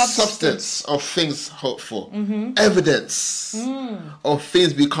the substance of things hoped for. Evidence of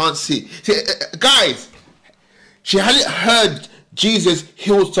things we can't see. See, guys, she hadn't heard Jesus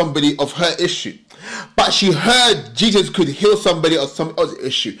heal somebody of her issue, but she heard Jesus could heal somebody of some other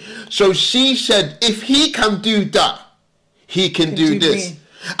issue. So she said, if he can do that, he can do this.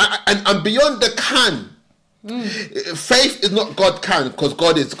 And beyond the can, faith is not God can, because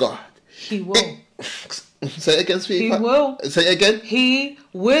God is God. He will. Say it again, sweetie. He will. Say it again. He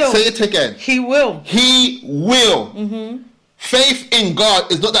will. Say it again. He will. He will. Faith in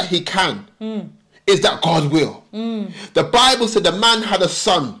God is not that he can. It's that God will. The Bible said the man had a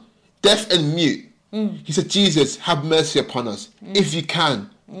son, deaf and mute. He said, Jesus, have mercy upon us. If you can,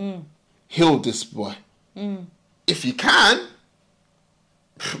 heal this boy. If you can,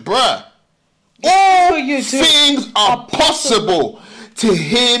 bruh, all things are possible to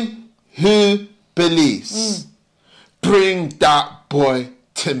him who believes. Bring that boy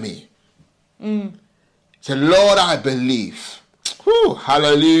to me. Say, Lord, I believe. Whew,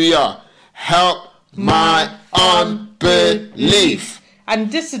 hallelujah. Help my unbelief. And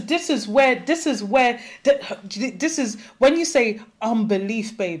this is when you say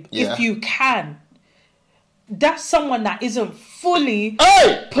unbelief, babe. If you can, that's someone that isn't fully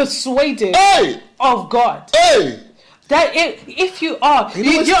persuaded of God. That if you are,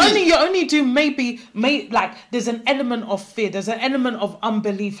 you only do maybe like there's an element of fear, there's an element of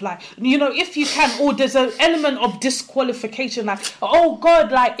unbelief, like, you know, if you can, or there's an element of disqualification, like, oh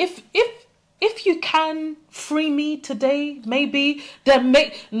God, like if you can free me today, maybe then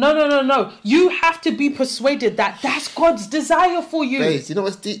no. You have to be persuaded that that's God's desire for you. Guys, you know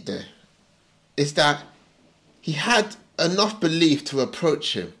what's deep there? It's that he had enough belief to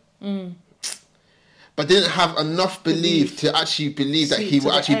approach him. But didn't have enough belief to actually believe that he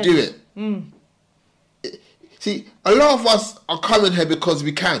will actually do it. See, a lot of us are coming here because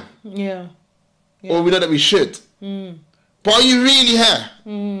we can. Yeah. Or we know that we should. But are you really here?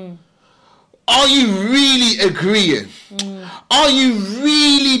 Are you really agreeing? Are you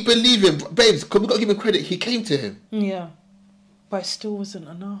really believing? Babes, because we've got to give him credit. He came to him. Yeah. But it still wasn't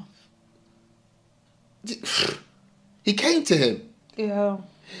enough. He came to him. Yeah.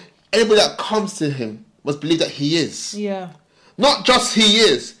 Anybody that comes to him must believe that he is. Yeah. Not just he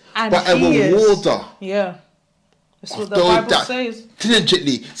is, and but a rewarder. Yeah. That's what the Bible says.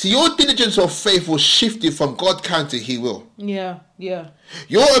 Diligently. See, your diligence of faith will shift you from God can to He will. Yeah.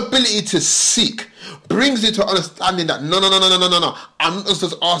 Your ability to seek brings you to understanding that no. I'm not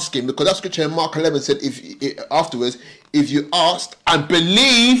just asking, because that scripture in Mark 11 said, afterwards, if you ask and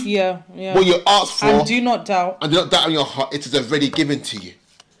believe what you ask for, and do not doubt in your heart, it is already given to you.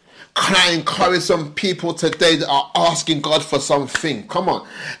 Can I encourage some people today that are asking God for something? Come on.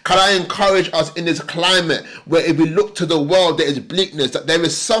 Can I encourage us in this climate where if we look to the world, there is bleakness, that there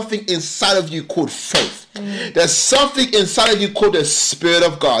is something inside of you called faith. There's something inside of you called the Spirit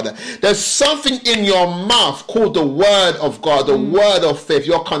of God. There's something in your mouth called the Word of God, the Word of faith,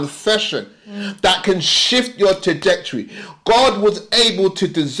 your confession, that can shift your trajectory. God was able to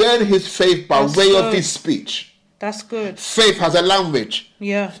discern His faith by way of His speech. That's good. Faith has a language.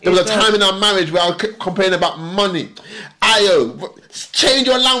 Yeah. There was a time in our marriage where I was complaining about money. Change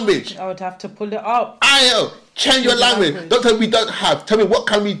your language. I would have to pull it up. Change your language. Don't tell me we don't have. Tell me what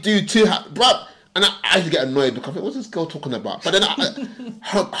can we do to have. Bruh. And I used to get annoyed because I think, what's this girl talking about? But then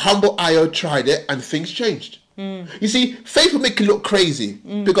humble Ayo tried it and things changed. You see, faith will make you look crazy.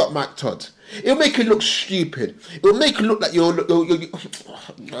 Big up Mac Todd. It'll make you look stupid. It'll make you look like you're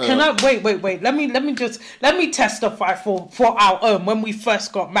Can I wait? Let me testify for our own. When we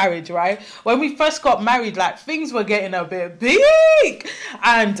first got married, right? When we first got married, like things were getting a bit big,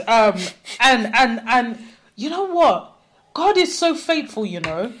 and you know what? God is so faithful, you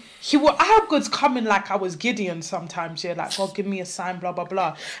know. I have goods coming like I was Gideon sometimes, like, God, give me a sign, blah, blah,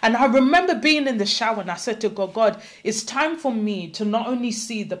 blah. And I remember being in the shower and I said to God, it's time for me to not only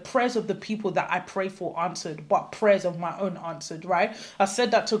see the prayers of the people that I pray for answered, but prayers of my own answered, right? I said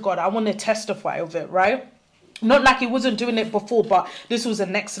that to God. I want to testify of it, right? Not like he wasn't doing it before, but this was the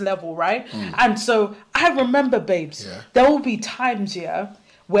next level, right? And so I remember, babes, there will be times,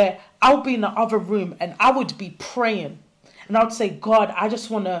 where I'll be in the other room and I would be praying. And I would say, God, I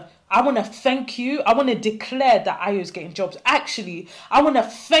want to thank you. I want to declare that Ayo's getting jobs. Actually, I want to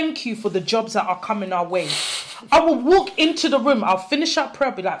thank you for the jobs that are coming our way. I will walk into the room. I'll finish up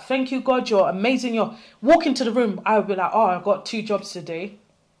prayer. Be like, thank you, God. You're amazing. Walk into the room. I'll be like, I got 2 jobs today.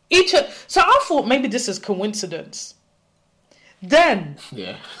 So I thought maybe this is coincidence. Then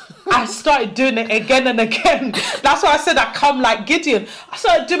I started doing it again and again. That's why I said I come like Gideon. I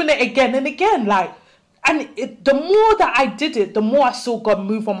started doing it again and again, like. And the more that I did it, the more I saw God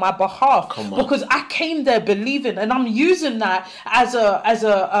move on my behalf. Because I came there believing, and I'm using that as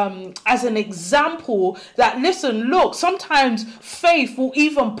an example that, listen, look, sometimes faith will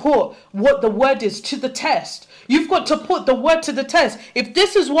even put what the word is to the test. You've got to put the word to the test. If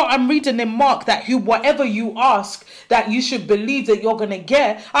this is what I'm reading in Mark, that whatever you ask, that you should believe that you're going to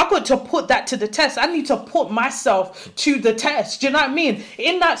get, I've got to put that to the test. I need to put myself to the test. Do you know what I mean?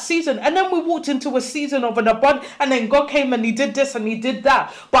 In that season. And then we walked into a season of an abundance, and then God came and he did this and he did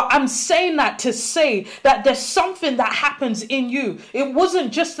that. But I'm saying that to say that there's something that happens in you. It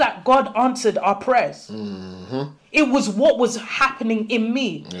wasn't just that God answered our prayers. It was what was happening in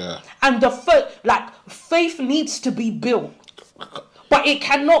me. And faith needs to be built. But it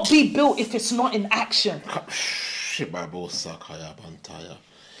cannot be built if it's not in action.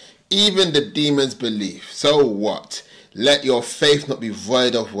 Even the demons believe. So what? Let your faith not be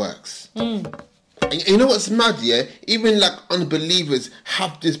void of works. And you know what's mad, Even like unbelievers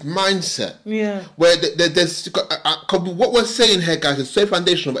have this mindset. Where there's what we're saying here, guys, is so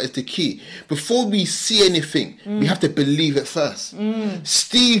foundational, but it's the key. Before we see anything, we have to believe it first.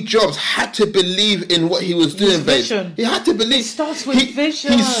 Steve Jobs had to believe in what he was doing, babe. He had to believe. It starts with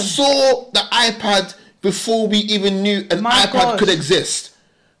vision. He saw the iPad before we even knew an iPad could exist.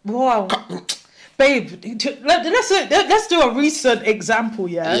 Wow. Babe, let's do a recent example,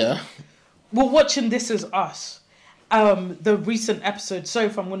 We're watching This Is Us, the recent episode. Sorry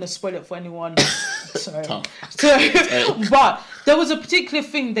if I'm going to spoil it for anyone. Sorry. But there was a particular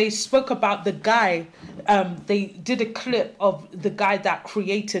thing they spoke about the guy. They did a clip of the guy that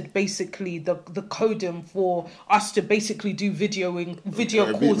created basically the coding for us to basically do video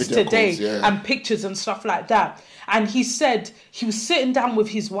calls today and pictures and stuff like that. And he said, he was sitting down with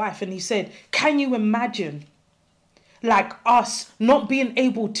his wife and he said, can you imagine like us not being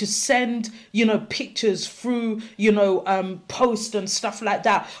able to send, pictures through, post and stuff like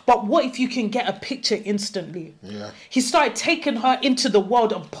that. But what if you can get a picture instantly? He started taking her into the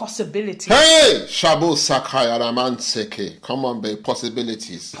world of possibilities. Hey! Shabu Sakai Aramanseke. Come on, babe.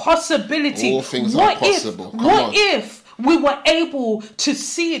 Possibilities. All things are possible. What if we were able to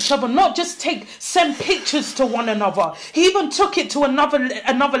see each other, not just send pictures to one another? He even took it to another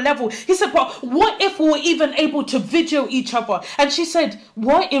level. He said, but what if we were even able to video each other? And she said,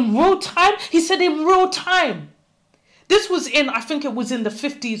 what, in real time? He said, in real time. This was in, I think it was in the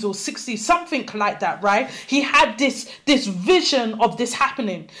 50s or 60s, something like that, right? He had this vision of this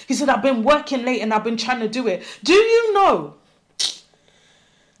happening. He said, I've been working late and I've been trying to do it. Do you know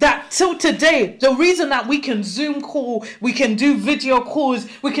that till today, the reason that we can Zoom call, we can do video calls,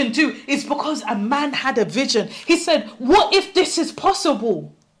 is because a man had a vision. He said, what if this is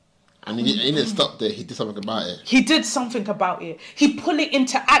possible? And he didn't stop there. He did something about it. He did something about it. He put it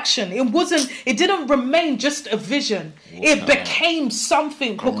into action. It didn't remain just a vision. It became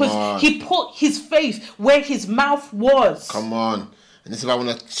something because he put his faith where his mouth was. Come on. And this is what I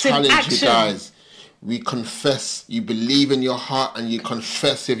want to challenge you guys. We confess. You believe in your heart and you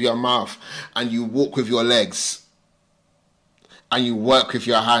confess with your mouth. And you walk with your legs. And you work with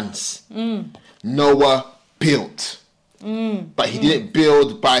your hands. Noah built. But he didn't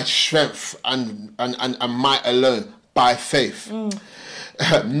build by strength and might alone, by faith.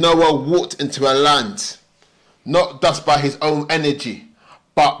 Noah walked into a land, not just by his own energy,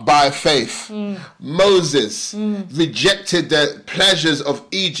 but by faith. Moses rejected the pleasures of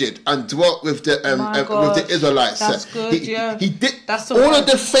Egypt and dwelt with the Israelites. That's good, he did. That's all of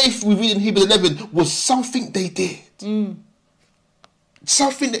the faith we read in Hebrews 11 was something they did.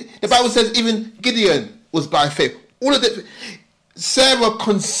 Something the Bible says even Gideon was by faith. All of the Sarah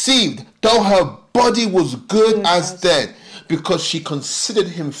conceived, though her body was good as dead, because she considered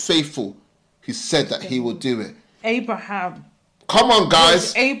him faithful, who said that he would do it. Abraham. Come on,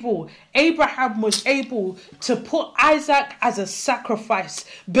 guys. Abraham was able to put Isaac as a sacrifice,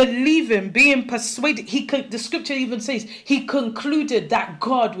 believing, being persuaded. The scripture even says he concluded that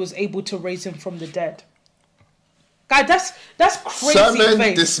God was able to raise him from the dead. Guys, that's crazy Sermon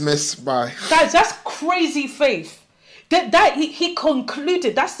faith. Dismissed by. Guys, that's crazy faith. That he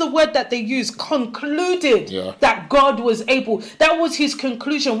concluded, that's the word that they use, concluded that God was able. That was his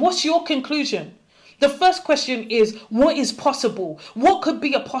conclusion. What's your conclusion? The first question is, what is possible? What could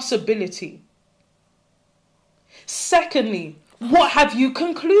be a possibility? Secondly, what have you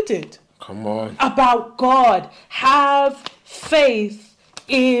concluded? Come on. About God. Have faith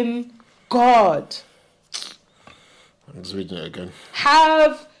in God. I'm just reading it again.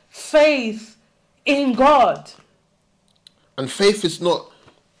 Have faith in God. And faith is not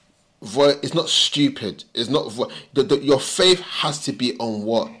it's not stupid. It's not your faith has to be on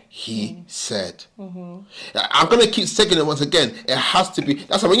what he said. I'm going to keep saying it once again. It has to be.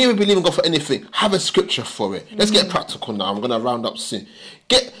 That's why when you believe in God for anything, have a scripture for it. Let's get practical now. I'm going to round up soon.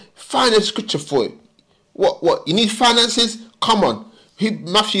 Find a scripture for it. What? You need finances? Come on.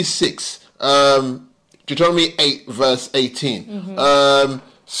 Matthew 6. Deuteronomy 8 verse 18.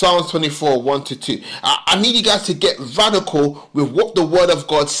 Psalms 24, 1-2. I need you guys to get radical with what the word of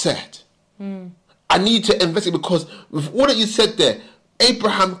God said. I need to investigate, because with all that you said there,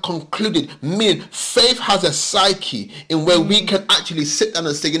 Abraham concluded, meaning faith has a psyche in where we can actually sit down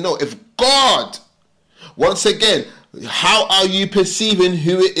and say, if God, once again, how are you perceiving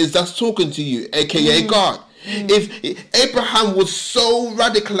who it is that's talking to you, aka God? If Abraham was so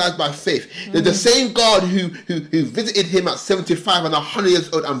radicalized by faith, that the same God who visited him at 75 and 100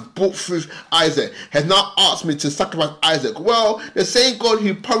 years old and brought through Isaac has now asked me to sacrifice Isaac. Well, the same God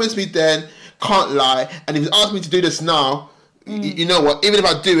who promised me then can't lie, and if he's asked me to do this now, you know what? Even if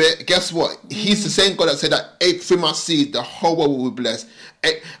I do it, guess what? He's the same God that said that through my seed the whole world will be blessed.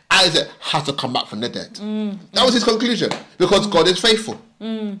 Isaac has to come back from the dead. That was his conclusion, because God is faithful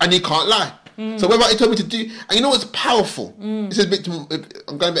and he can't lie. So whatever he told me to do, and you know what's powerful? This is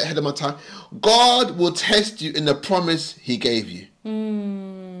I'm going a bit ahead of my time. God will test you in the promise he gave you.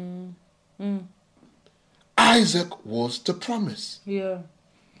 Isaac was the promise. Yeah.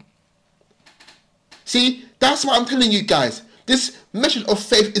 See, that's what I'm telling you guys. This message of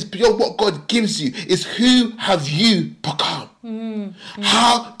faith is beyond what God gives you. It's who have you become?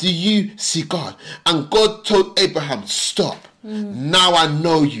 How do you see God? And God told Abraham, stop. Now I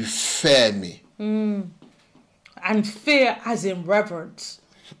know you fear me. And fear as in reverence.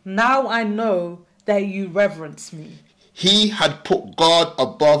 Now I know that you reverence me. He had put God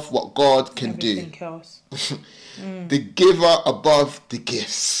above what God can Everything do. else. The giver above the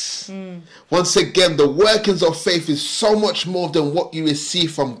gifts. Once again, the workings of faith is so much more than what you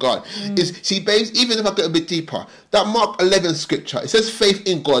receive from God. See, babes, even if I go a bit deeper, that Mark 11 scripture, it says faith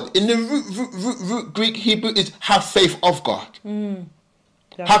in God. In the root Greek Hebrew is have faith of God.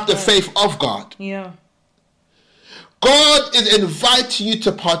 Have the faith of God. Yeah. God is inviting you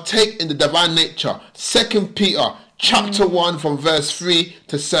to partake in the divine nature. 2 Peter chapter 1 from verse 3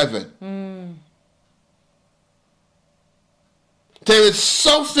 to 7. There is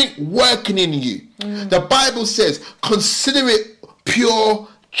something working in you. The Bible says, consider it pure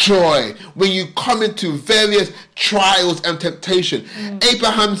joy when you come into various trials and temptation.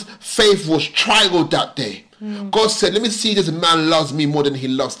 Abraham's faith was trialed that day. God said, let me see this man loves me more than he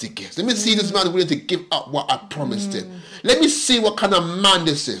loves the gifts. Let me see this man willing to give up what I promised him. Let me see what kind of man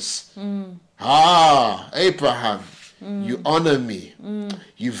this is. Abraham, you honor me.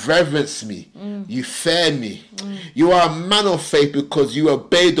 You reverence me. You fear me. You are a man of faith because you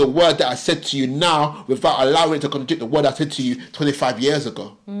obeyed the word that I said to you now without allowing it to contradict the word I said to you 25 years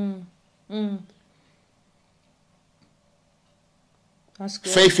ago. That's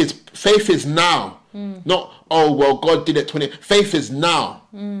good. Faith is now. Not, oh, well, God did it 20. Faith is now.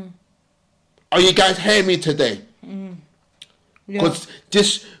 Are you guys hearing me today? Because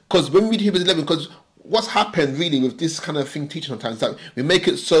when we read Hebrews 11, because what's happened really with this kind of thing teaching sometimes that we make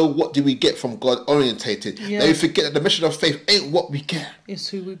it so what do we get from God orientated. That we forget that the mission of faith ain't what we get. It's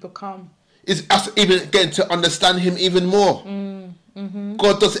who we become. It's us even getting to understand him even more.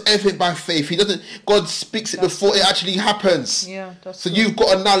 God does everything by faith. God speaks it before it actually happens. Yeah, that's so good. You've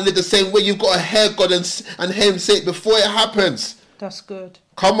got to now live the same way. You've got to hear God and hear him say it before it happens. That's good.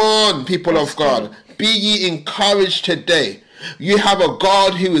 Come on, people of God. Be ye encouraged today. You have a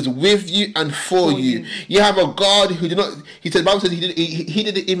God who is with you and for you. You have a God who did not. He said, the Bible says he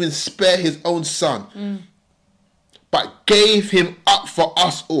didn't even spare his own son, but gave him up for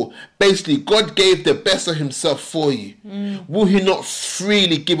us all. Basically, God gave the best of himself for you. Will he not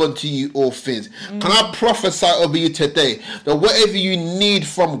freely give unto you all things? Can I prophesy over you today that whatever you need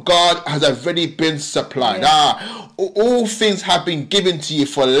from God has already been supplied? All things have been given to you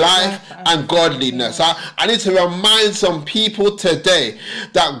for life and godliness. I need to remind some people today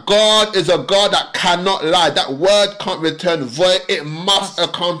that God is a God that cannot lie. That word can't return void. It must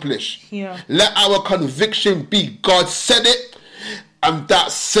accomplish. Let our conviction be God said it, and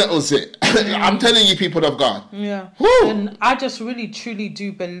that settles it. I'm telling you, people of God. And I just really truly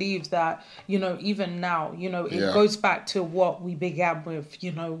do believe that, even now, it goes back to what we began with.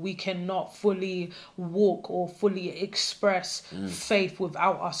 We cannot fully walk or fully express faith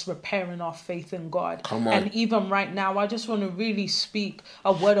without us repairing our faith in God. Come on. And even right now, I just want to really speak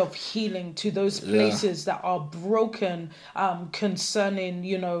a word of healing to those places that are broken concerning,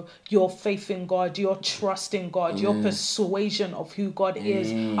 your faith in God, your trust in God, your persuasion of who God is.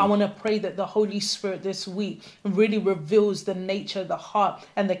 I want to pray that the Holy Spirit this week really reveals the nature, the heart,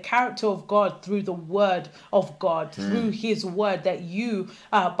 and the character of God through the word of God, through his word, that you,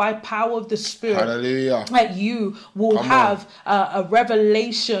 by power of the Spirit, hallelujah, that you will have a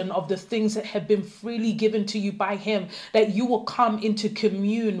revelation of the things that have been freely given to you by him, that you will come into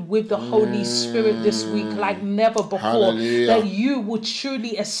commune with the Holy Spirit this week like never before, hallelujah, that you will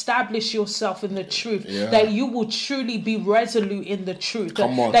truly establish yourself in the truth, that you will truly be resolute in the truth,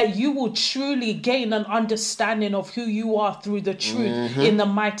 that you will truly gain an understanding of who you are through the truth in the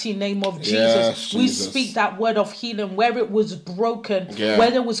mighty name of Jesus. We speak that word of healing where it was broken,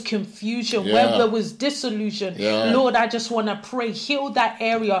 where there was confusion, where there was disillusion. Lord, I just want to pray, heal that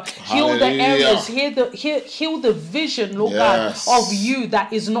area, heal the areas, heal the vision, Lord God, of you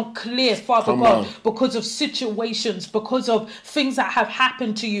that is not clear, Father God, because of situations, because of things that have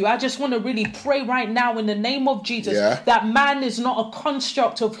happened to you. I just want to really pray right now in the name of Jesus that man is not a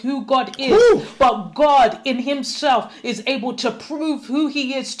construct of who God is, but God in himself is able to prove who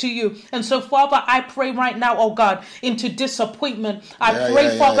he is to you. And so, Father, I pray right now, oh God, into disappointment. I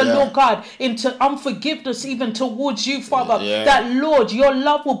pray, Father, Lord God, into unforgiveness even towards you, Father, that, Lord, your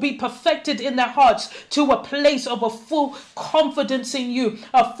love will be perfected in their hearts to a place of a full confidence in you,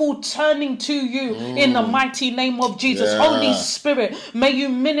 a full turning to you in the mighty name of Jesus. Holy Spirit, may you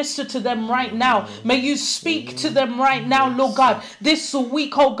minister to them right now. May you speak to them right now, Lord God. This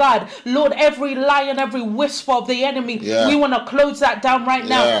week, oh God, Lord, every lie and every whisper of the enemy, we want to close that down right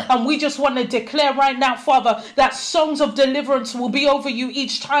now. And we just want to declare right now, Father, that songs of deliverance will be over you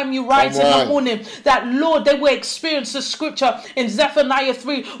each time you rise in the morning. That, Lord, they will experience the scripture in Zephaniah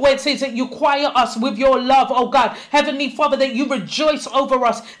 3 where it says that you quiet us with your love, oh God. Heavenly Father, that you rejoice over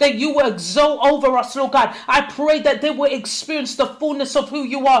us, that you will exult over us, Lord God. I pray that they will experience the fullness of who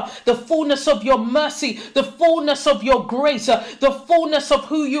you are, the fullness of your mercy, the fullness of your grace, the fullness of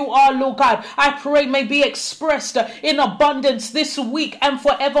who you are, Lord God. I pray may be expressed in abundance this week and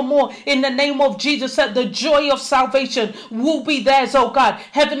forevermore in the name of Jesus, that the joy of salvation will be theirs, oh God.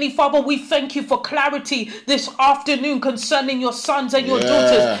 Heavenly Father, we thank you for clarity this afternoon concerning your sons and your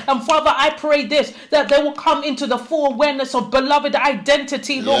daughters. And Father, I pray this, that they will come into the full awareness of beloved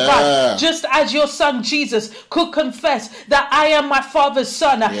identity, Lord God. Just as your son Jesus could confess that I am my Father's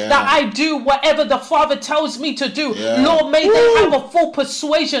son, that I do whatever the Father tells me to do. Lord, may they have a full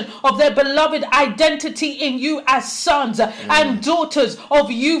persuasion revelation of their beloved identity in you as sons and daughters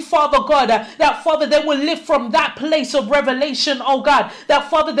of you, Father God. That, Father, they will live from that place of revelation, oh God. That,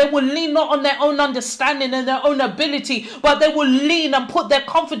 Father, they will lean not on their own understanding and their own ability, but they will lean and put their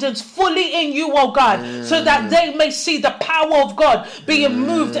confidence fully in you, oh God, so that they may see the power of God being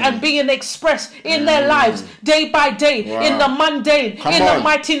moved and being expressed in their lives day by day, in the mundane, the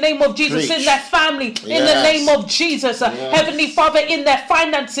mighty name of Jesus, in their family, in the name of Jesus, Heavenly Father, in their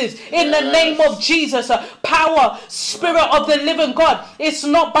finances, in the name of Jesus. Power, Spirit of the living God, it's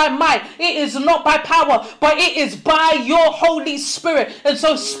not by might, it is not by power, but it is by your Holy Spirit. And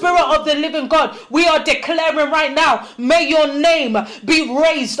so, Spirit of the living God, we are declaring right now, may your name be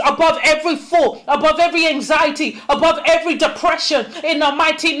raised above every thought, above every anxiety, above every depression, in the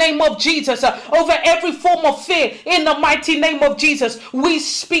mighty name of Jesus, over every form of fear, in the mighty name of Jesus. We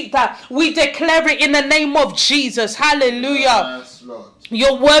speak that, we declare it in the name of Jesus. Hallelujah. Yes, Lord.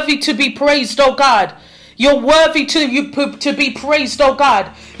 You're worthy to be praised, oh God. You're worthy to be praised, oh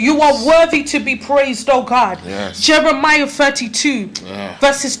God. You are worthy to be praised, oh God. Yes. Jeremiah 32,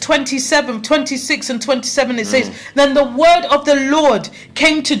 verses 27, 26 and 27, it says, Then the word of the Lord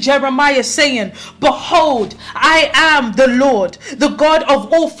came to Jeremiah, saying, Behold, I am the Lord, the God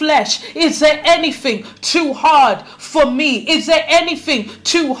of all flesh. Is there anything too hard for me? Is there anything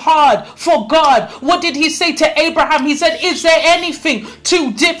too hard for God? What did he say to Abraham? He said, is there anything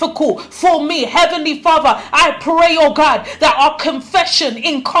too difficult for me? Heavenly Father, I pray, oh God, that our confession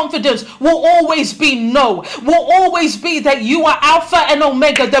in confidence will always be no, will always be that you are Alpha and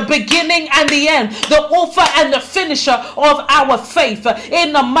Omega, the beginning and the end, the author and the finisher of our faith.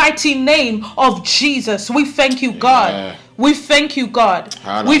 In the mighty name of Jesus, we thank you, God. We thank you, God.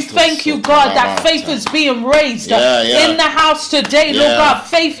 We thank you, God, that faith is being raised in the house today, Lord God.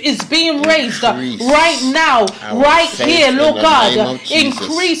 Faith is being raised right now, right here, Lord God.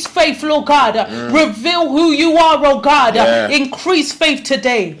 Increase faith, Lord God. Reveal who you are, oh God. Increase faith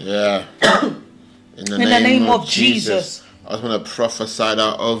today. In the name of Jesus. I just want to prophesy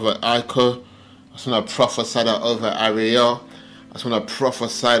that over Aiko. I just want to prophesy that over Ariel. I just want to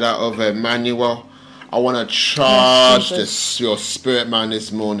prophesy that over Emmanuel. I want to charge your spirit man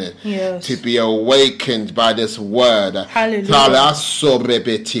this morning to be awakened by this word. Hallelujah.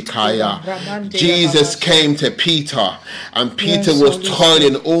 Jesus came to Peter, and Peter was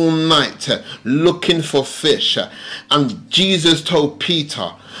toiling all night looking for fish. And Jesus told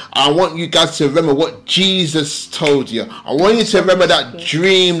Peter, I want you guys to remember what Jesus told you. I want you to remember that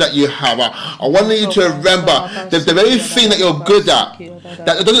dream that you have. I want you to remember the very thing that you're good at,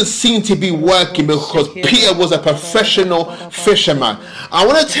 that it doesn't seem to be working, because Peter was a professional fisherman. I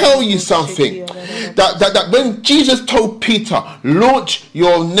want to tell you something, that when Jesus told Peter, launch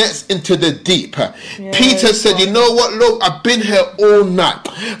your nets into the deep, Peter said, you know what, Lord, I've been here all night,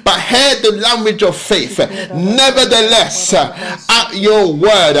 but heard the language of faith. Nevertheless, at your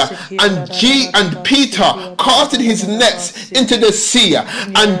word, and Peter casted his nets into the sea,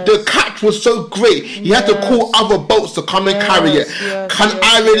 and the catch was so great he had to call other boats to come and carry it. Can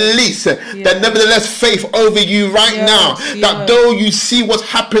I release the nevertheless faith over you right now, that though you see what's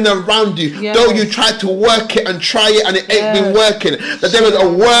happening around you, though you try to work it and try it and it ain't been working, that there is a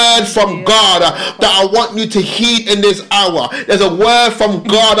word from God that I want you to heed in this hour. There's a word from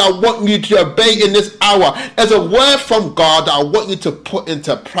God I want you to obey in this hour. There's a word from God that I want you to put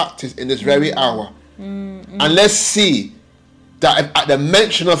into practice in this very hour. And let's see that at the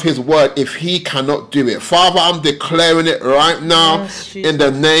mention of his word, if he cannot do it. Father, I'm declaring it right now in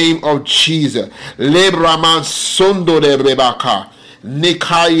the name of Jesus. Lebraman sundo de rebaka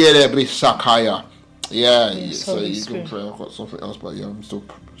nikaye de brisakaya. So you can pray. I've got something else, but I'm still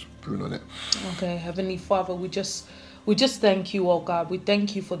praying on it. Okay, Heavenly Father, we just thank you, oh God. We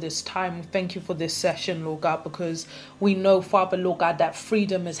thank you for this time. We thank you for this session, Lord God, because we know, Father, Lord God, that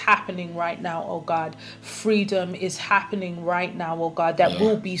freedom is happening right now, oh God. Freedom is happening right now, oh God, that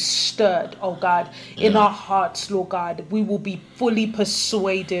will be stirred, oh God, in our hearts, Lord God. We will be fully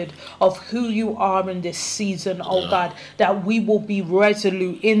persuaded of who you are in this season, oh God, that we will be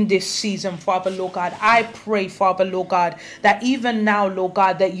resolute in this season, Father, Lord God. I pray, Father, Lord God, that even now, Lord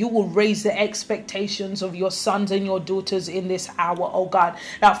God, that you will raise the expectations of your sons and your daughters in this hour, oh God.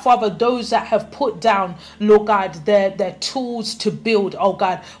 Now, Father, those that have put down, Lord God, their tools to build, oh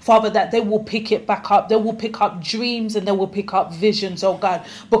God, Father, that they will pick it back up. They will pick up dreams and they will pick up visions, oh God,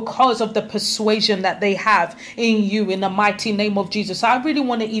 because of the persuasion that they have in you, in the mighty name of Jesus. I really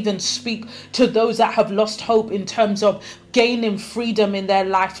want to even speak to those that have lost hope in terms of gaining freedom in their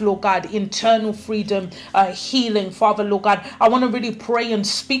life, Lord God, internal freedom, healing, Father, Lord God. I want to really pray and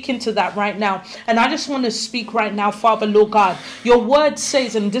speak into that right now. And I just want to speak right now, Father, Lord God. Your word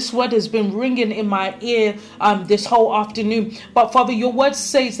says, and this word has been ringing in my ear this whole afternoon, but Father, your word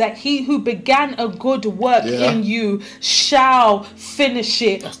says that he who began a good work in you shall finish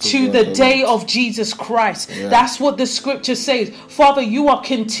it to the day of Jesus Christ. That's what the scripture says. Father, you are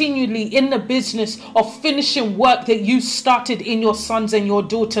continually in the business of finishing work that you started in your sons and your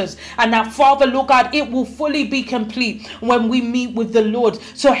daughters. And now, Father, Lord God, it will fully be complete when we meet with the Lord.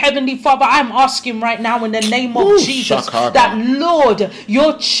 So, Heavenly Father, I'm asking right now in the name of Jesus that, Lord,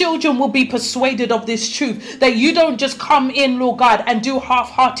 your children will be persuaded of this truth, that you don't just come in, Lord God, and do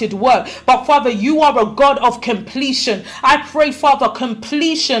half-hearted work, but Father, you are a God of completion. I pray, Father,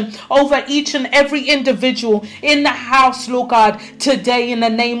 completion over each and every individual in the house, Lord God, today in the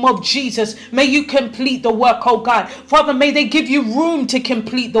name of Jesus. May you complete the work, oh God. Father, may they give you room to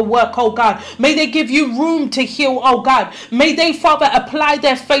complete the work, oh God. May they give you room to heal, oh God. May they, Father, apply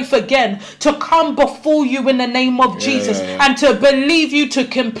their faith again to come before you in the name of Jesus and to believe you to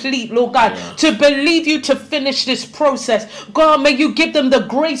complete, Lord God, to believe you to finish this process. God, may you give them the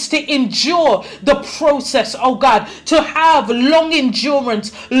grace to endure the process, oh God, to have long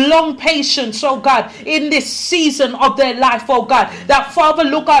endurance, long patience, oh God, in this season of their life, oh God. That, Father,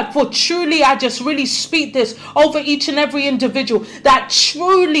 Lord God, for truly, I just really speak this over each and every individual, that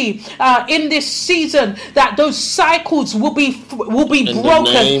truly in this season, that those cycles will be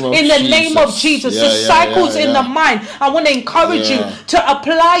broken in the name of Jesus. The cycles in the mind. I want to encourage you to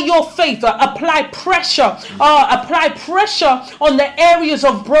apply your faith, apply pressure on the areas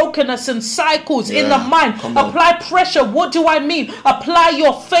of brokenness and cycles in the mind. Apply pressure. What do I mean? Apply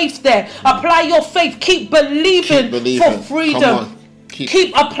your faith there. Apply your faith. Keep believing for freedom.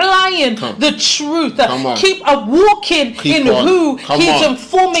 Keep applying the truth. Keep walking in who he's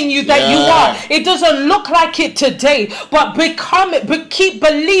informing you that you are. It doesn't look like it today, but become it. But keep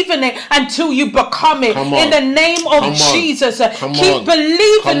believing it until you become it. In the name of Jesus, keep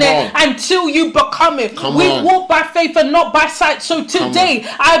believing it until you become it. We walk by faith and not by sight. So today,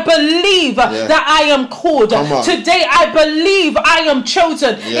 I believe that I am called. Today, I believe I am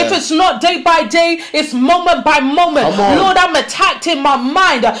chosen. If it's not day by day, it's moment by moment. Lord, I'm attacked in my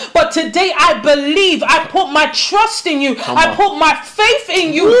mind, but today I believe, I put my trust in you, I put my faith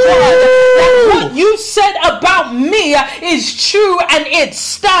in you, God, that what you said about me is true and it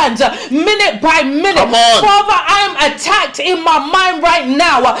stands minute by minute. Father, I am attacked in my mind right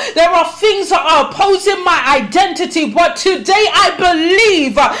now. There are things that are opposing my identity, but today I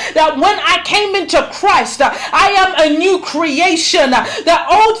believe that when I came into Christ, I am a new creation, that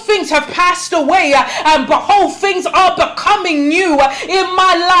old things have passed away and behold, things are becoming new in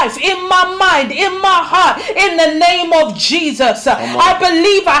my life, in my mind, in my heart, in the name of Jesus. I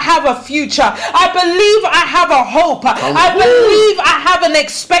believe I have a future. I believe I have a hope. I believe I have an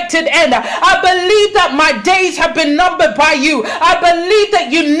expected end. I believe that my days have been numbered by you. I believe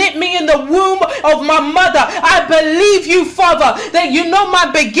that you knit me in the womb of my mother. I believe you, Father, that you know my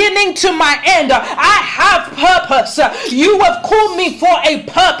beginning to my end. I have purpose. You have called me for a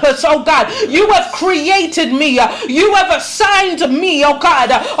purpose, oh God. You have created me. You have assigned me, oh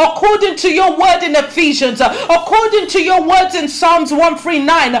God, according to your word in Ephesians, according to your words in Psalms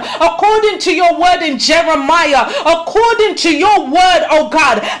 139, according to your word in Jeremiah, according to your word, oh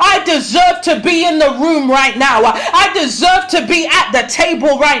God. I deserve to be in the room right now. I deserve to be at the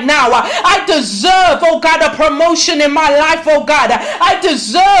table right now. I deserve, oh God, a promotion in my life, oh God. I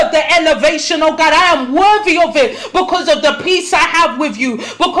deserve the elevation, oh God. I am worthy of it because of the peace I have with you,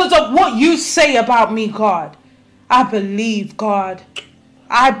 because of what you say about me, God. I believe, God.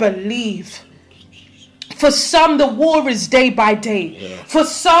 I believe. For some, the war is day by day. For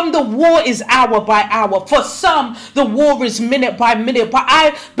some, the war is hour by hour. For some, the war is minute by minute. But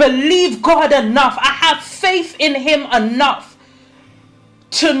I believe God enough. I have faith in him enough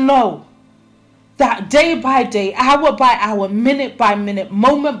to know that day by day, hour by hour, minute by minute,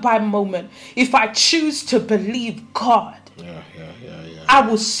 moment by moment, if I choose to believe God, I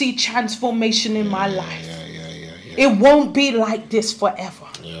will see transformation in my life. It won't be like this forever.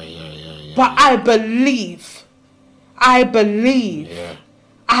 But I believe. I believe.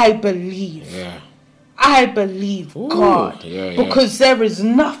 I believe God. Because there is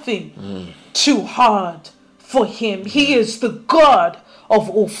nothing too hard for him. He is the God of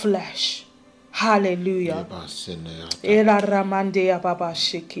all flesh. Hallelujah. I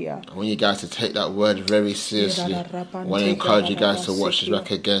want you guys to take that word very seriously. I want to encourage you guys to watch this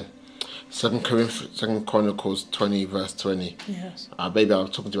back again. Second Chronicles 20 verse 20. Yes. Maybe I was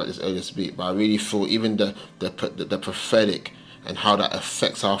talking to you about this earlier this week, but I really feel even the prophetic and how that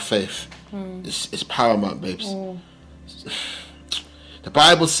affects our faith is paramount, babes. The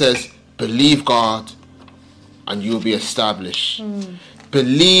Bible says, believe God and you will be established.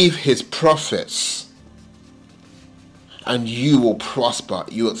 Believe his prophets and you will prosper.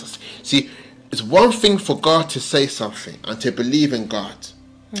 You will see, it's one thing for God to say something and to believe in God.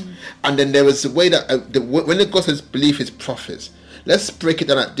 And then there is a way that when God says believe his prophets, let's break it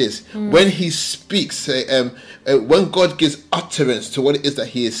down like this. When he speaks, when God gives utterance to what it is that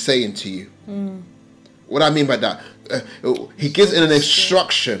he is saying to you. What I mean by that, he gives an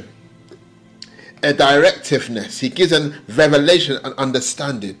instruction, a directiveness. He gives a revelation and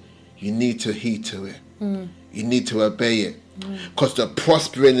understanding. You need to heed to it. You need to obey it. Because the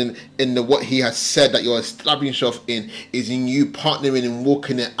prospering in the what he has said that you're establishing yourself in is in you partnering and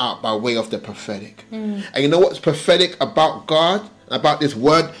walking it out by way of the prophetic. And you know what's prophetic about God, about this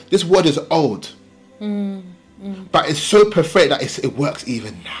word? This word is old. But it's so prophetic that it works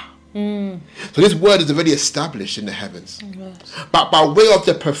even now. So this word is already established in the heavens. But by way of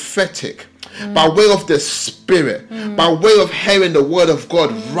the prophetic, by way of the spirit, by way of hearing the word of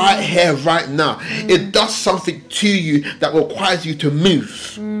God right here, right now, it does something to you that requires you to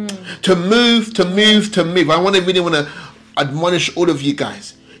move. To move. I really want to admonish all of you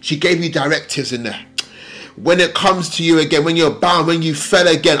guys. She gave you directives in there. When it comes to you again, when you're bound, when you fell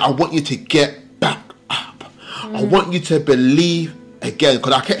again, I want you to get back up. I want you to believe again,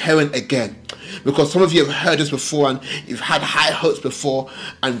 because I kept hearing again. Because some of you have heard this before and you've had high hopes before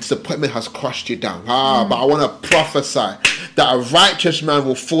and disappointment has crushed you down. But I want to prophesy that a righteous man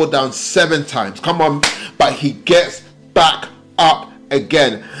will fall down 7 times. Come on. But he gets back up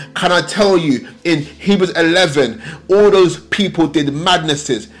again. Can I tell you, in Hebrews 11, all those people did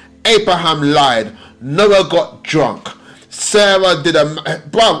madnesses. Abraham lied. Noah got drunk. Sarah did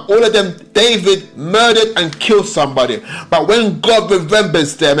all of them. David murdered and killed somebody. But when God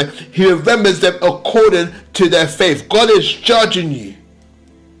remembers them, he remembers them according to their faith. God is judging you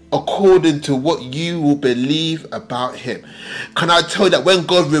according to what you will believe about him. Can I tell you that when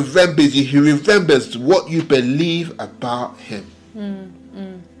God remembers you, he remembers what you believe about him?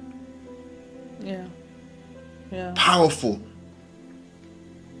 Yeah. Powerful.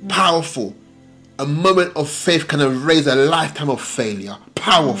 A moment of faith can erase a lifetime of failure.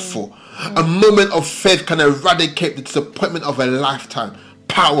 Powerful. A moment of faith can eradicate the disappointment of a lifetime.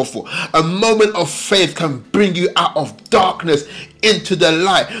 Powerful. A moment of faith can bring you out of darkness into the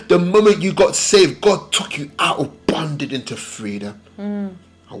light. The moment you got saved, God took you out of bondage into freedom.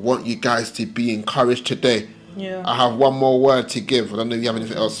 I want you guys to be encouraged today. I have one more word to give. I don't know if you have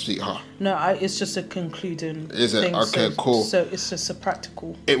anything else, sweetheart. No, it's just a concluding thing. Is it? Okay, cool. So it's just a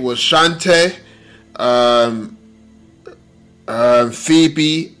practical. It was Shante,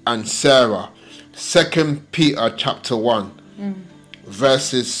 Phoebe and Sarah. 2 Peter chapter 1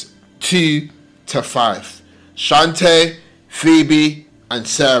 verses 2 to 5. Shante, Phoebe and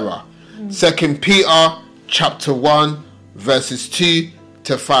Sarah. 2 Peter chapter 1 verses 2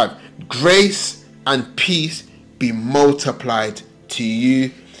 to 5. Grace and peace be multiplied to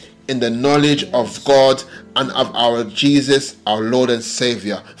you in the knowledge of God and of our Jesus, our Lord and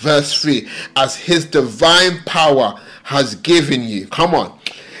Savior. Verse 3, as his divine power has given you, come on,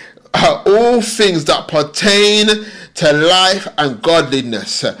 all things that pertain to life and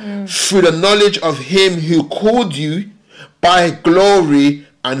godliness through the knowledge of him who called you by glory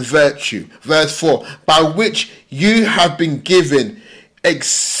and virtue. Verse 4, by which you have been given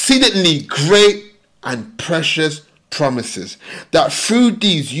exceedingly great and precious promises, that through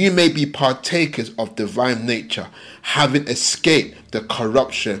these you may be partakers of divine nature, having escaped the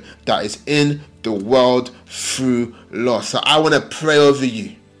corruption that is in the world through lust. So I want to pray over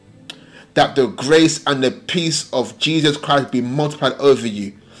you that the grace and the peace of Jesus Christ be multiplied over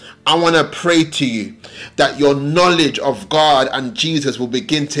you. I want to pray to you that your knowledge of God and Jesus will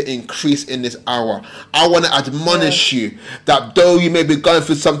begin to increase in this hour. I want to admonish you that though you may be going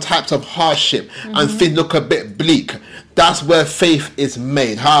through some types of hardship and things look a bit bleak, that's where faith is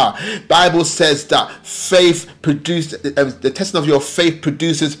made. Bible says that faith produces, the testing of your faith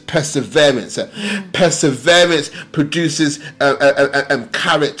produces perseverance. Perseverance produces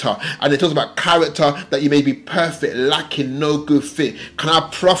character. And it talks about character, that you may be perfect, lacking no good thing. Can I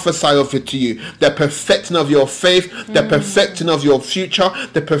prophesy over to you the perfecting of your faith, the perfecting of your future,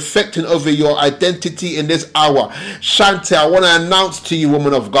 the perfecting over your identity in this hour? Shante, I want to announce to you,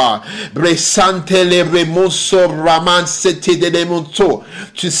 woman of God, Bresante le remoso raman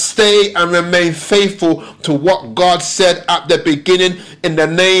to stay and remain faithful to what God said at the beginning in the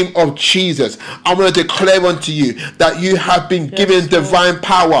name of Jesus. I want to declare unto you that you have been given divine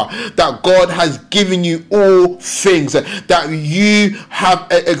power, that God has given you all things, that you have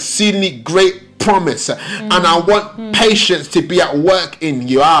an exceedingly great promise, and I want patience to be at work in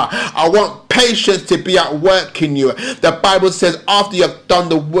you. I want patience to be at work in you. The Bible says after you have done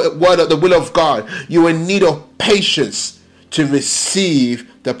the will of God, you are in need of patience to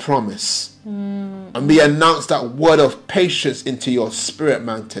receive the promise. And we announce that word of patience into your spirit,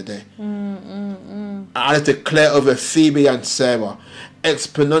 man, today. I declare over Phoebe and Sarah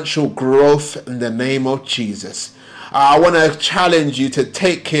exponential growth in the name of Jesus. I want to challenge you to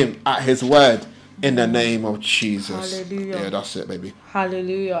take him at his word in the name of Jesus. Hallelujah. Yeah, that's it, baby.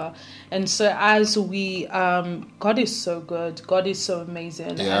 Hallelujah. And so as we, God is so good. God is so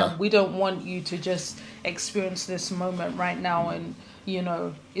amazing. Yeah. And we don't want you to just experience this moment right now and, you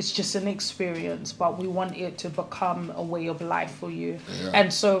know, it's just an experience, but we want it to become a way of life for you. Yeah.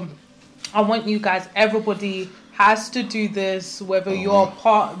 And so I want you guys, everybody has to do this, whether you are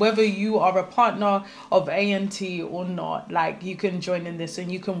a partner of ANT or not. Like, you can join in this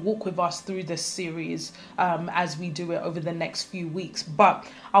and you can walk with us through this series as we do it over the next few weeks. But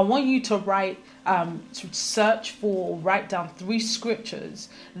I want you to write write down 3 scriptures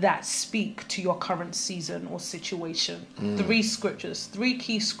that speak to your current season or situation. 3 scriptures, 3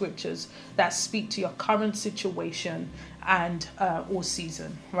 key scriptures that speak to your current situation and or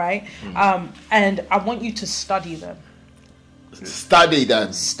season, right? And I want you to study them. Study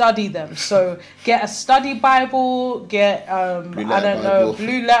them. So get a study Bible, get Blue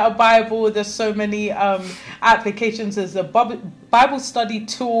Letter Bible. There's so many applications. There's a Bible study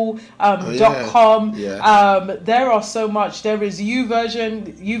tool.com. There are so much. There is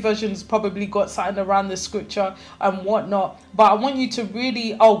YouVersion's probably got something around the scripture and whatnot. But I want you to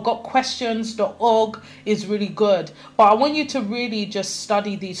really, gotquestions.org is really good. But I want you to really just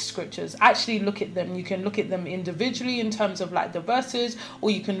study these scriptures. Actually look at them. You can look at them individually in terms of like the verses,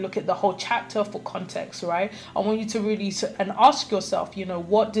 or you can look at the whole chapter for context, right? I want you to really and ask yourself, you know,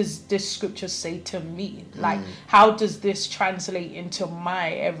 what does this scripture say to me? Like, how does this translate into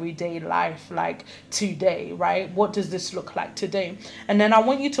my everyday life, like today, right? What does this look like today? And then I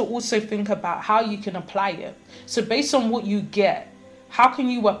want you to also think about how you can apply it. So based on what you get, how can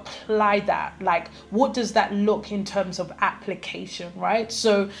you apply that? Like, what does that look in terms of application, right?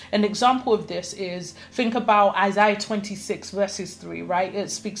 So an example of this is, think about Isaiah 26 verses 3, right? It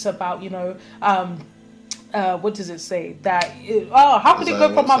speaks about, you know, what does it say? How could it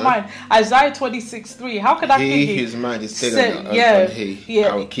go from my mind? Isaiah 26:3. How could I think whose mind is stayed on I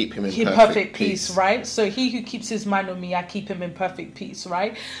will keep him in perfect peace, right? So he who keeps his mind on me, I keep him in perfect peace,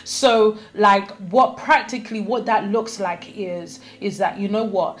 right? So like what that looks like is that, you know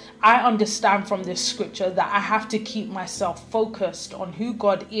what? I understand from this scripture that I have to keep myself focused on who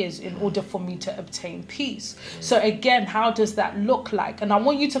God is in order for me to obtain peace. So again, how does that look like? And I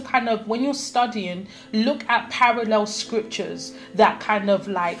want you to kind of, when you're studying, look at parallel scriptures that kind of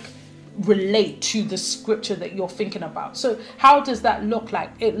like relate to the scripture that you're thinking about. So how does that look like?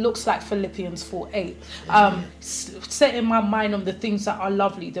 It looks like Philippians 4:8. Setting my mind on the things that are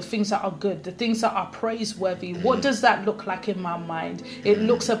lovely, the things that are good, the things that are praiseworthy. What does that look like in my mind? It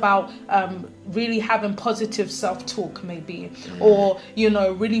looks about really having positive self-talk, maybe, or, you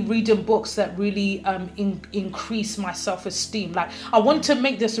know, really reading books that really increase my self-esteem. Like, I want to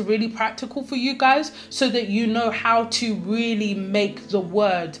make this really practical for you guys so that you know how to really make the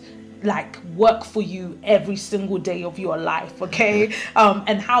word like work for you every single day of your life, okay?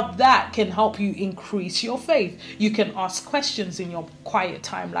 And how that can help you increase your faith. You can ask questions in your quiet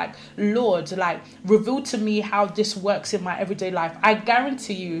time, like, Lord, like, reveal to me how this works in my everyday life. I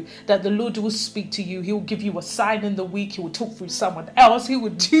guarantee you that the Lord will speak to you. He will give you a sign in the week. He will talk through someone else. He will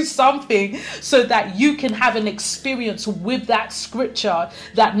do something so that you can have an experience with that scripture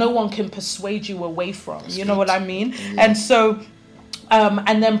that no one can persuade you away from. You know what I mean? And so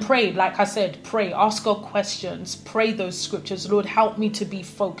and then pray, like I said, pray, ask God questions, pray those scriptures. Lord, help me to be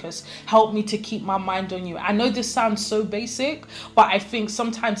focused. Help me to keep my mind on you. I know this sounds so basic, but I think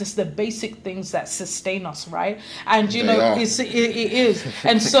sometimes it's the basic things that sustain us, right? And, you know, it is.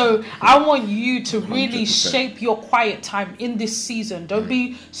 And so I want you to really 100%. Shape your quiet time in this season. Don't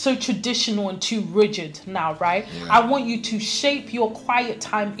be so traditional and too rigid now, right? Yeah. I want you to shape your quiet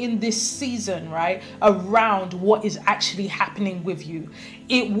time in this season, right, around what is actually happening with you. you,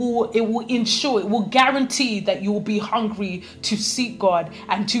 it will ensure, it will guarantee that you will be hungry to seek God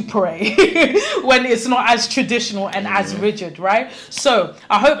and to pray when it's not as traditional and as rigid, right? So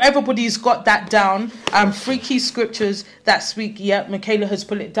I hope everybody's got that down. 3 key scriptures that speak. Yeah, Michaela has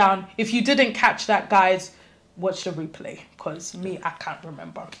put it down. If you didn't catch that, guys, watch the replay, because I can't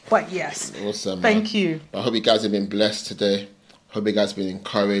remember. But yes, awesome. Thank you. I hope you guys have been blessed today. Hope you guys have been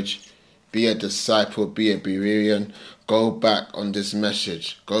encouraged. Be a disciple, be a Berean. Go back on this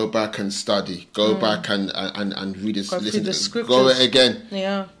message. Go back and study. Go back and read this. Listen, the scriptures. go it again.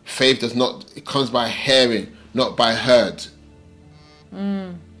 Yeah. Faith it comes by hearing, not by heard.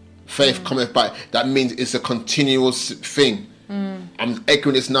 Faith cometh by, that means it's a continuous thing. I'm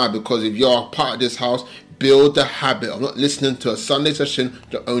echoing this now because if you're part of this house, build the habit of not listening to a Sunday session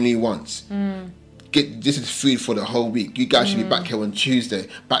only once. This is food for the whole week. You guys should be back here on Tuesday,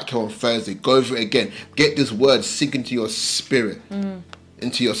 back here on Thursday. Go over it again. Get this word sink into your spirit,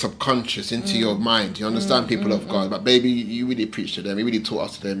 into your subconscious, into your mind. You understand, people of God? But baby, you really preached to them. You really taught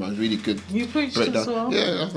us today, man. It was really good. You preached as well. Yeah.